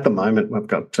at the moment we've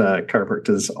got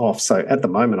chiropractors off. So at the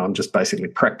moment, I'm just basically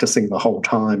practicing the whole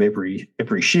time, every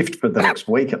shift for the next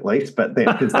week at least. But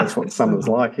because that's what summer's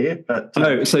like here. But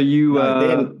so you,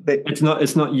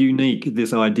 it's not unique,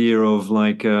 this idea of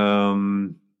like,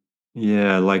 obviously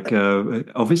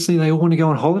they all want to go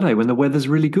on holiday when the weather's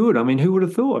really good. I mean, who would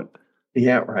have thought? The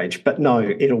outrage. But no,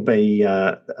 it'll be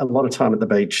a lot of time at the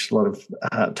beach, a lot of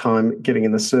time getting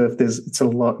in the surf. It's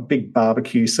a big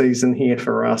barbecue season here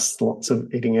for us, lots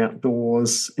of eating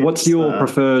outdoors. What's your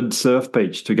preferred surf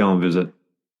beach to go and visit?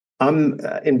 I'm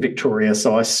in Victoria,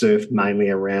 so I surf mainly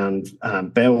around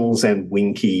Bells and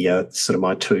Winky are sort of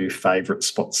my two favourite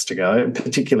spots to go, and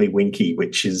particularly Winky,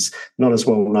 which is not as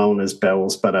well known as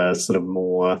Bells, but a sort of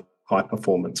more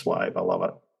high-performance wave. I love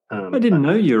it. I didn't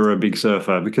know you were a big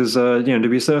surfer because to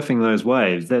be surfing those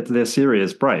waves, they're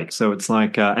serious breaks. So it's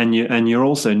like, and you're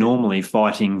also normally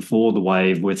fighting for the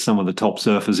wave with some of the top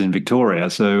surfers in Victoria.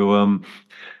 So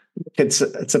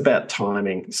it's about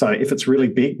timing. So if it's really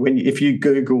big, if you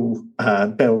Google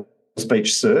Bells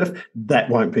Beach surf, that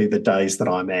won't be the days that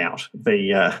I'm out.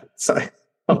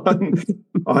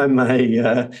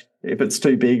 If it's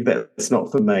too big, that's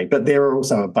not for me. But there are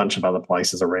also a bunch of other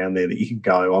places around there that you can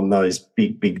go on those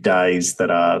big days that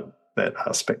are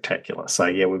spectacular. So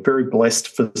yeah, we're very blessed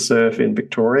for surf in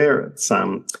Victoria. It's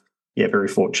very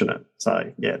fortunate.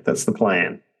 So yeah, that's the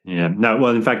plan. Yeah. No,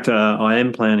 well, in fact, I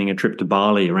am planning a trip to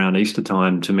Bali around Easter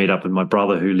time to meet up with my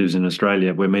brother who lives in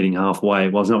Australia. We're meeting halfway.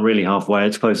 Well, it's not really halfway.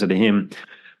 It's closer to him.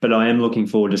 But I am looking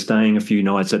forward to staying a few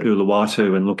nights at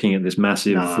Uluwatu and looking at this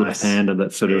massive left-hander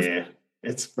that's sort of...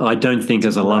 I don't think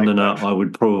as a Londoner I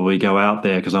would probably go out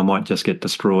there because I might just get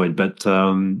destroyed. But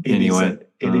anyway...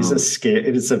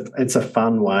 It's a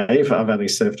fun wave. I've only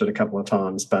surfed it a couple of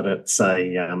times, but it's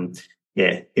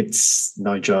it's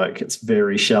no joke. It's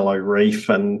very shallow reef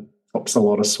and pops a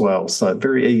lot of swell. So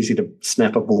very easy to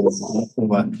snap a ball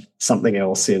or something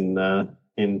else at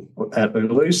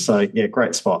Ulu. So yeah,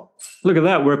 great spot. Look at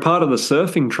that. We're part of the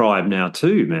surfing tribe now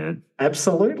too, man.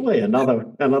 Absolutely.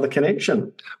 Another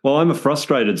connection. Well, I'm a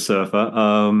frustrated surfer.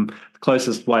 The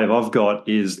closest wave I've got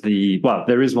is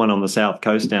there is one on the south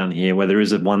coast down here where there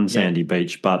is one sandy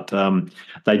beach, but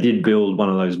they did build one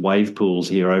of those wave pools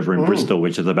here over in Bristol,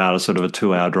 which is about a sort of a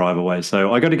 2-hour drive away.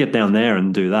 So I got to get down there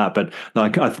and do that. But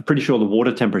I'm pretty sure the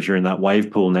water temperature in that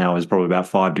wave pool now is probably about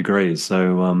 5 degrees.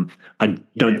 So I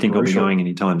don't think I'll be going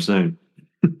anytime soon.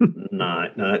 No,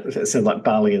 it sounds like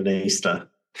Bali and Easter.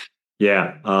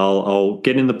 Yeah, I'll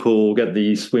get in the pool, get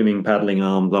the swimming, paddling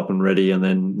arms up and ready, and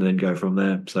then go from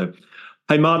there. So,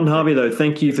 hey, Martin Harvey, though,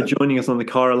 thank you for joining us on the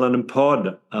Chiro London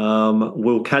pod.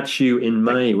 We'll catch you in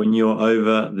May when you're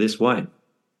over this way.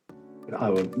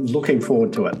 I'm looking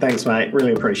forward to it. Thanks, mate.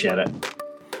 Really appreciate it.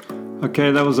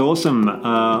 Okay, that was awesome.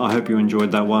 I hope you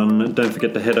enjoyed that one. Don't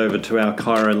forget to head over to our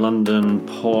Chiro London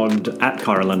pod, at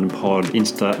Chiro London pod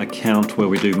Insta account, where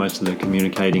we do most of the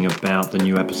communicating about the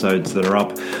new episodes that are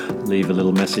up. Leave a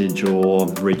little message or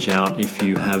reach out if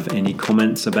you have any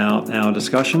comments about our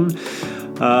discussion.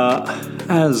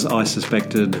 As I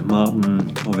suspected,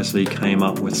 Martin obviously came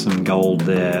up with some gold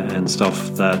there and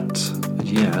stuff that,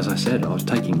 as I said, I was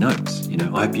taking notes.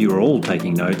 I hope you were all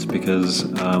taking notes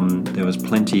because there was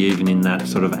plenty even in that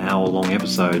sort of hour-long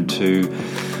episode to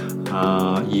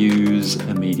use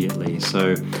immediately.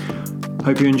 So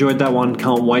hope you enjoyed that one.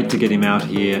 Can't wait to get him out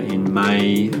here in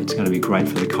May. It's going to be great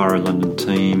for the Chiro London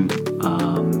team.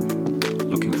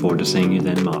 Looking forward to seeing you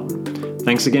then, Martin.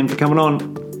 Thanks again for coming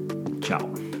on.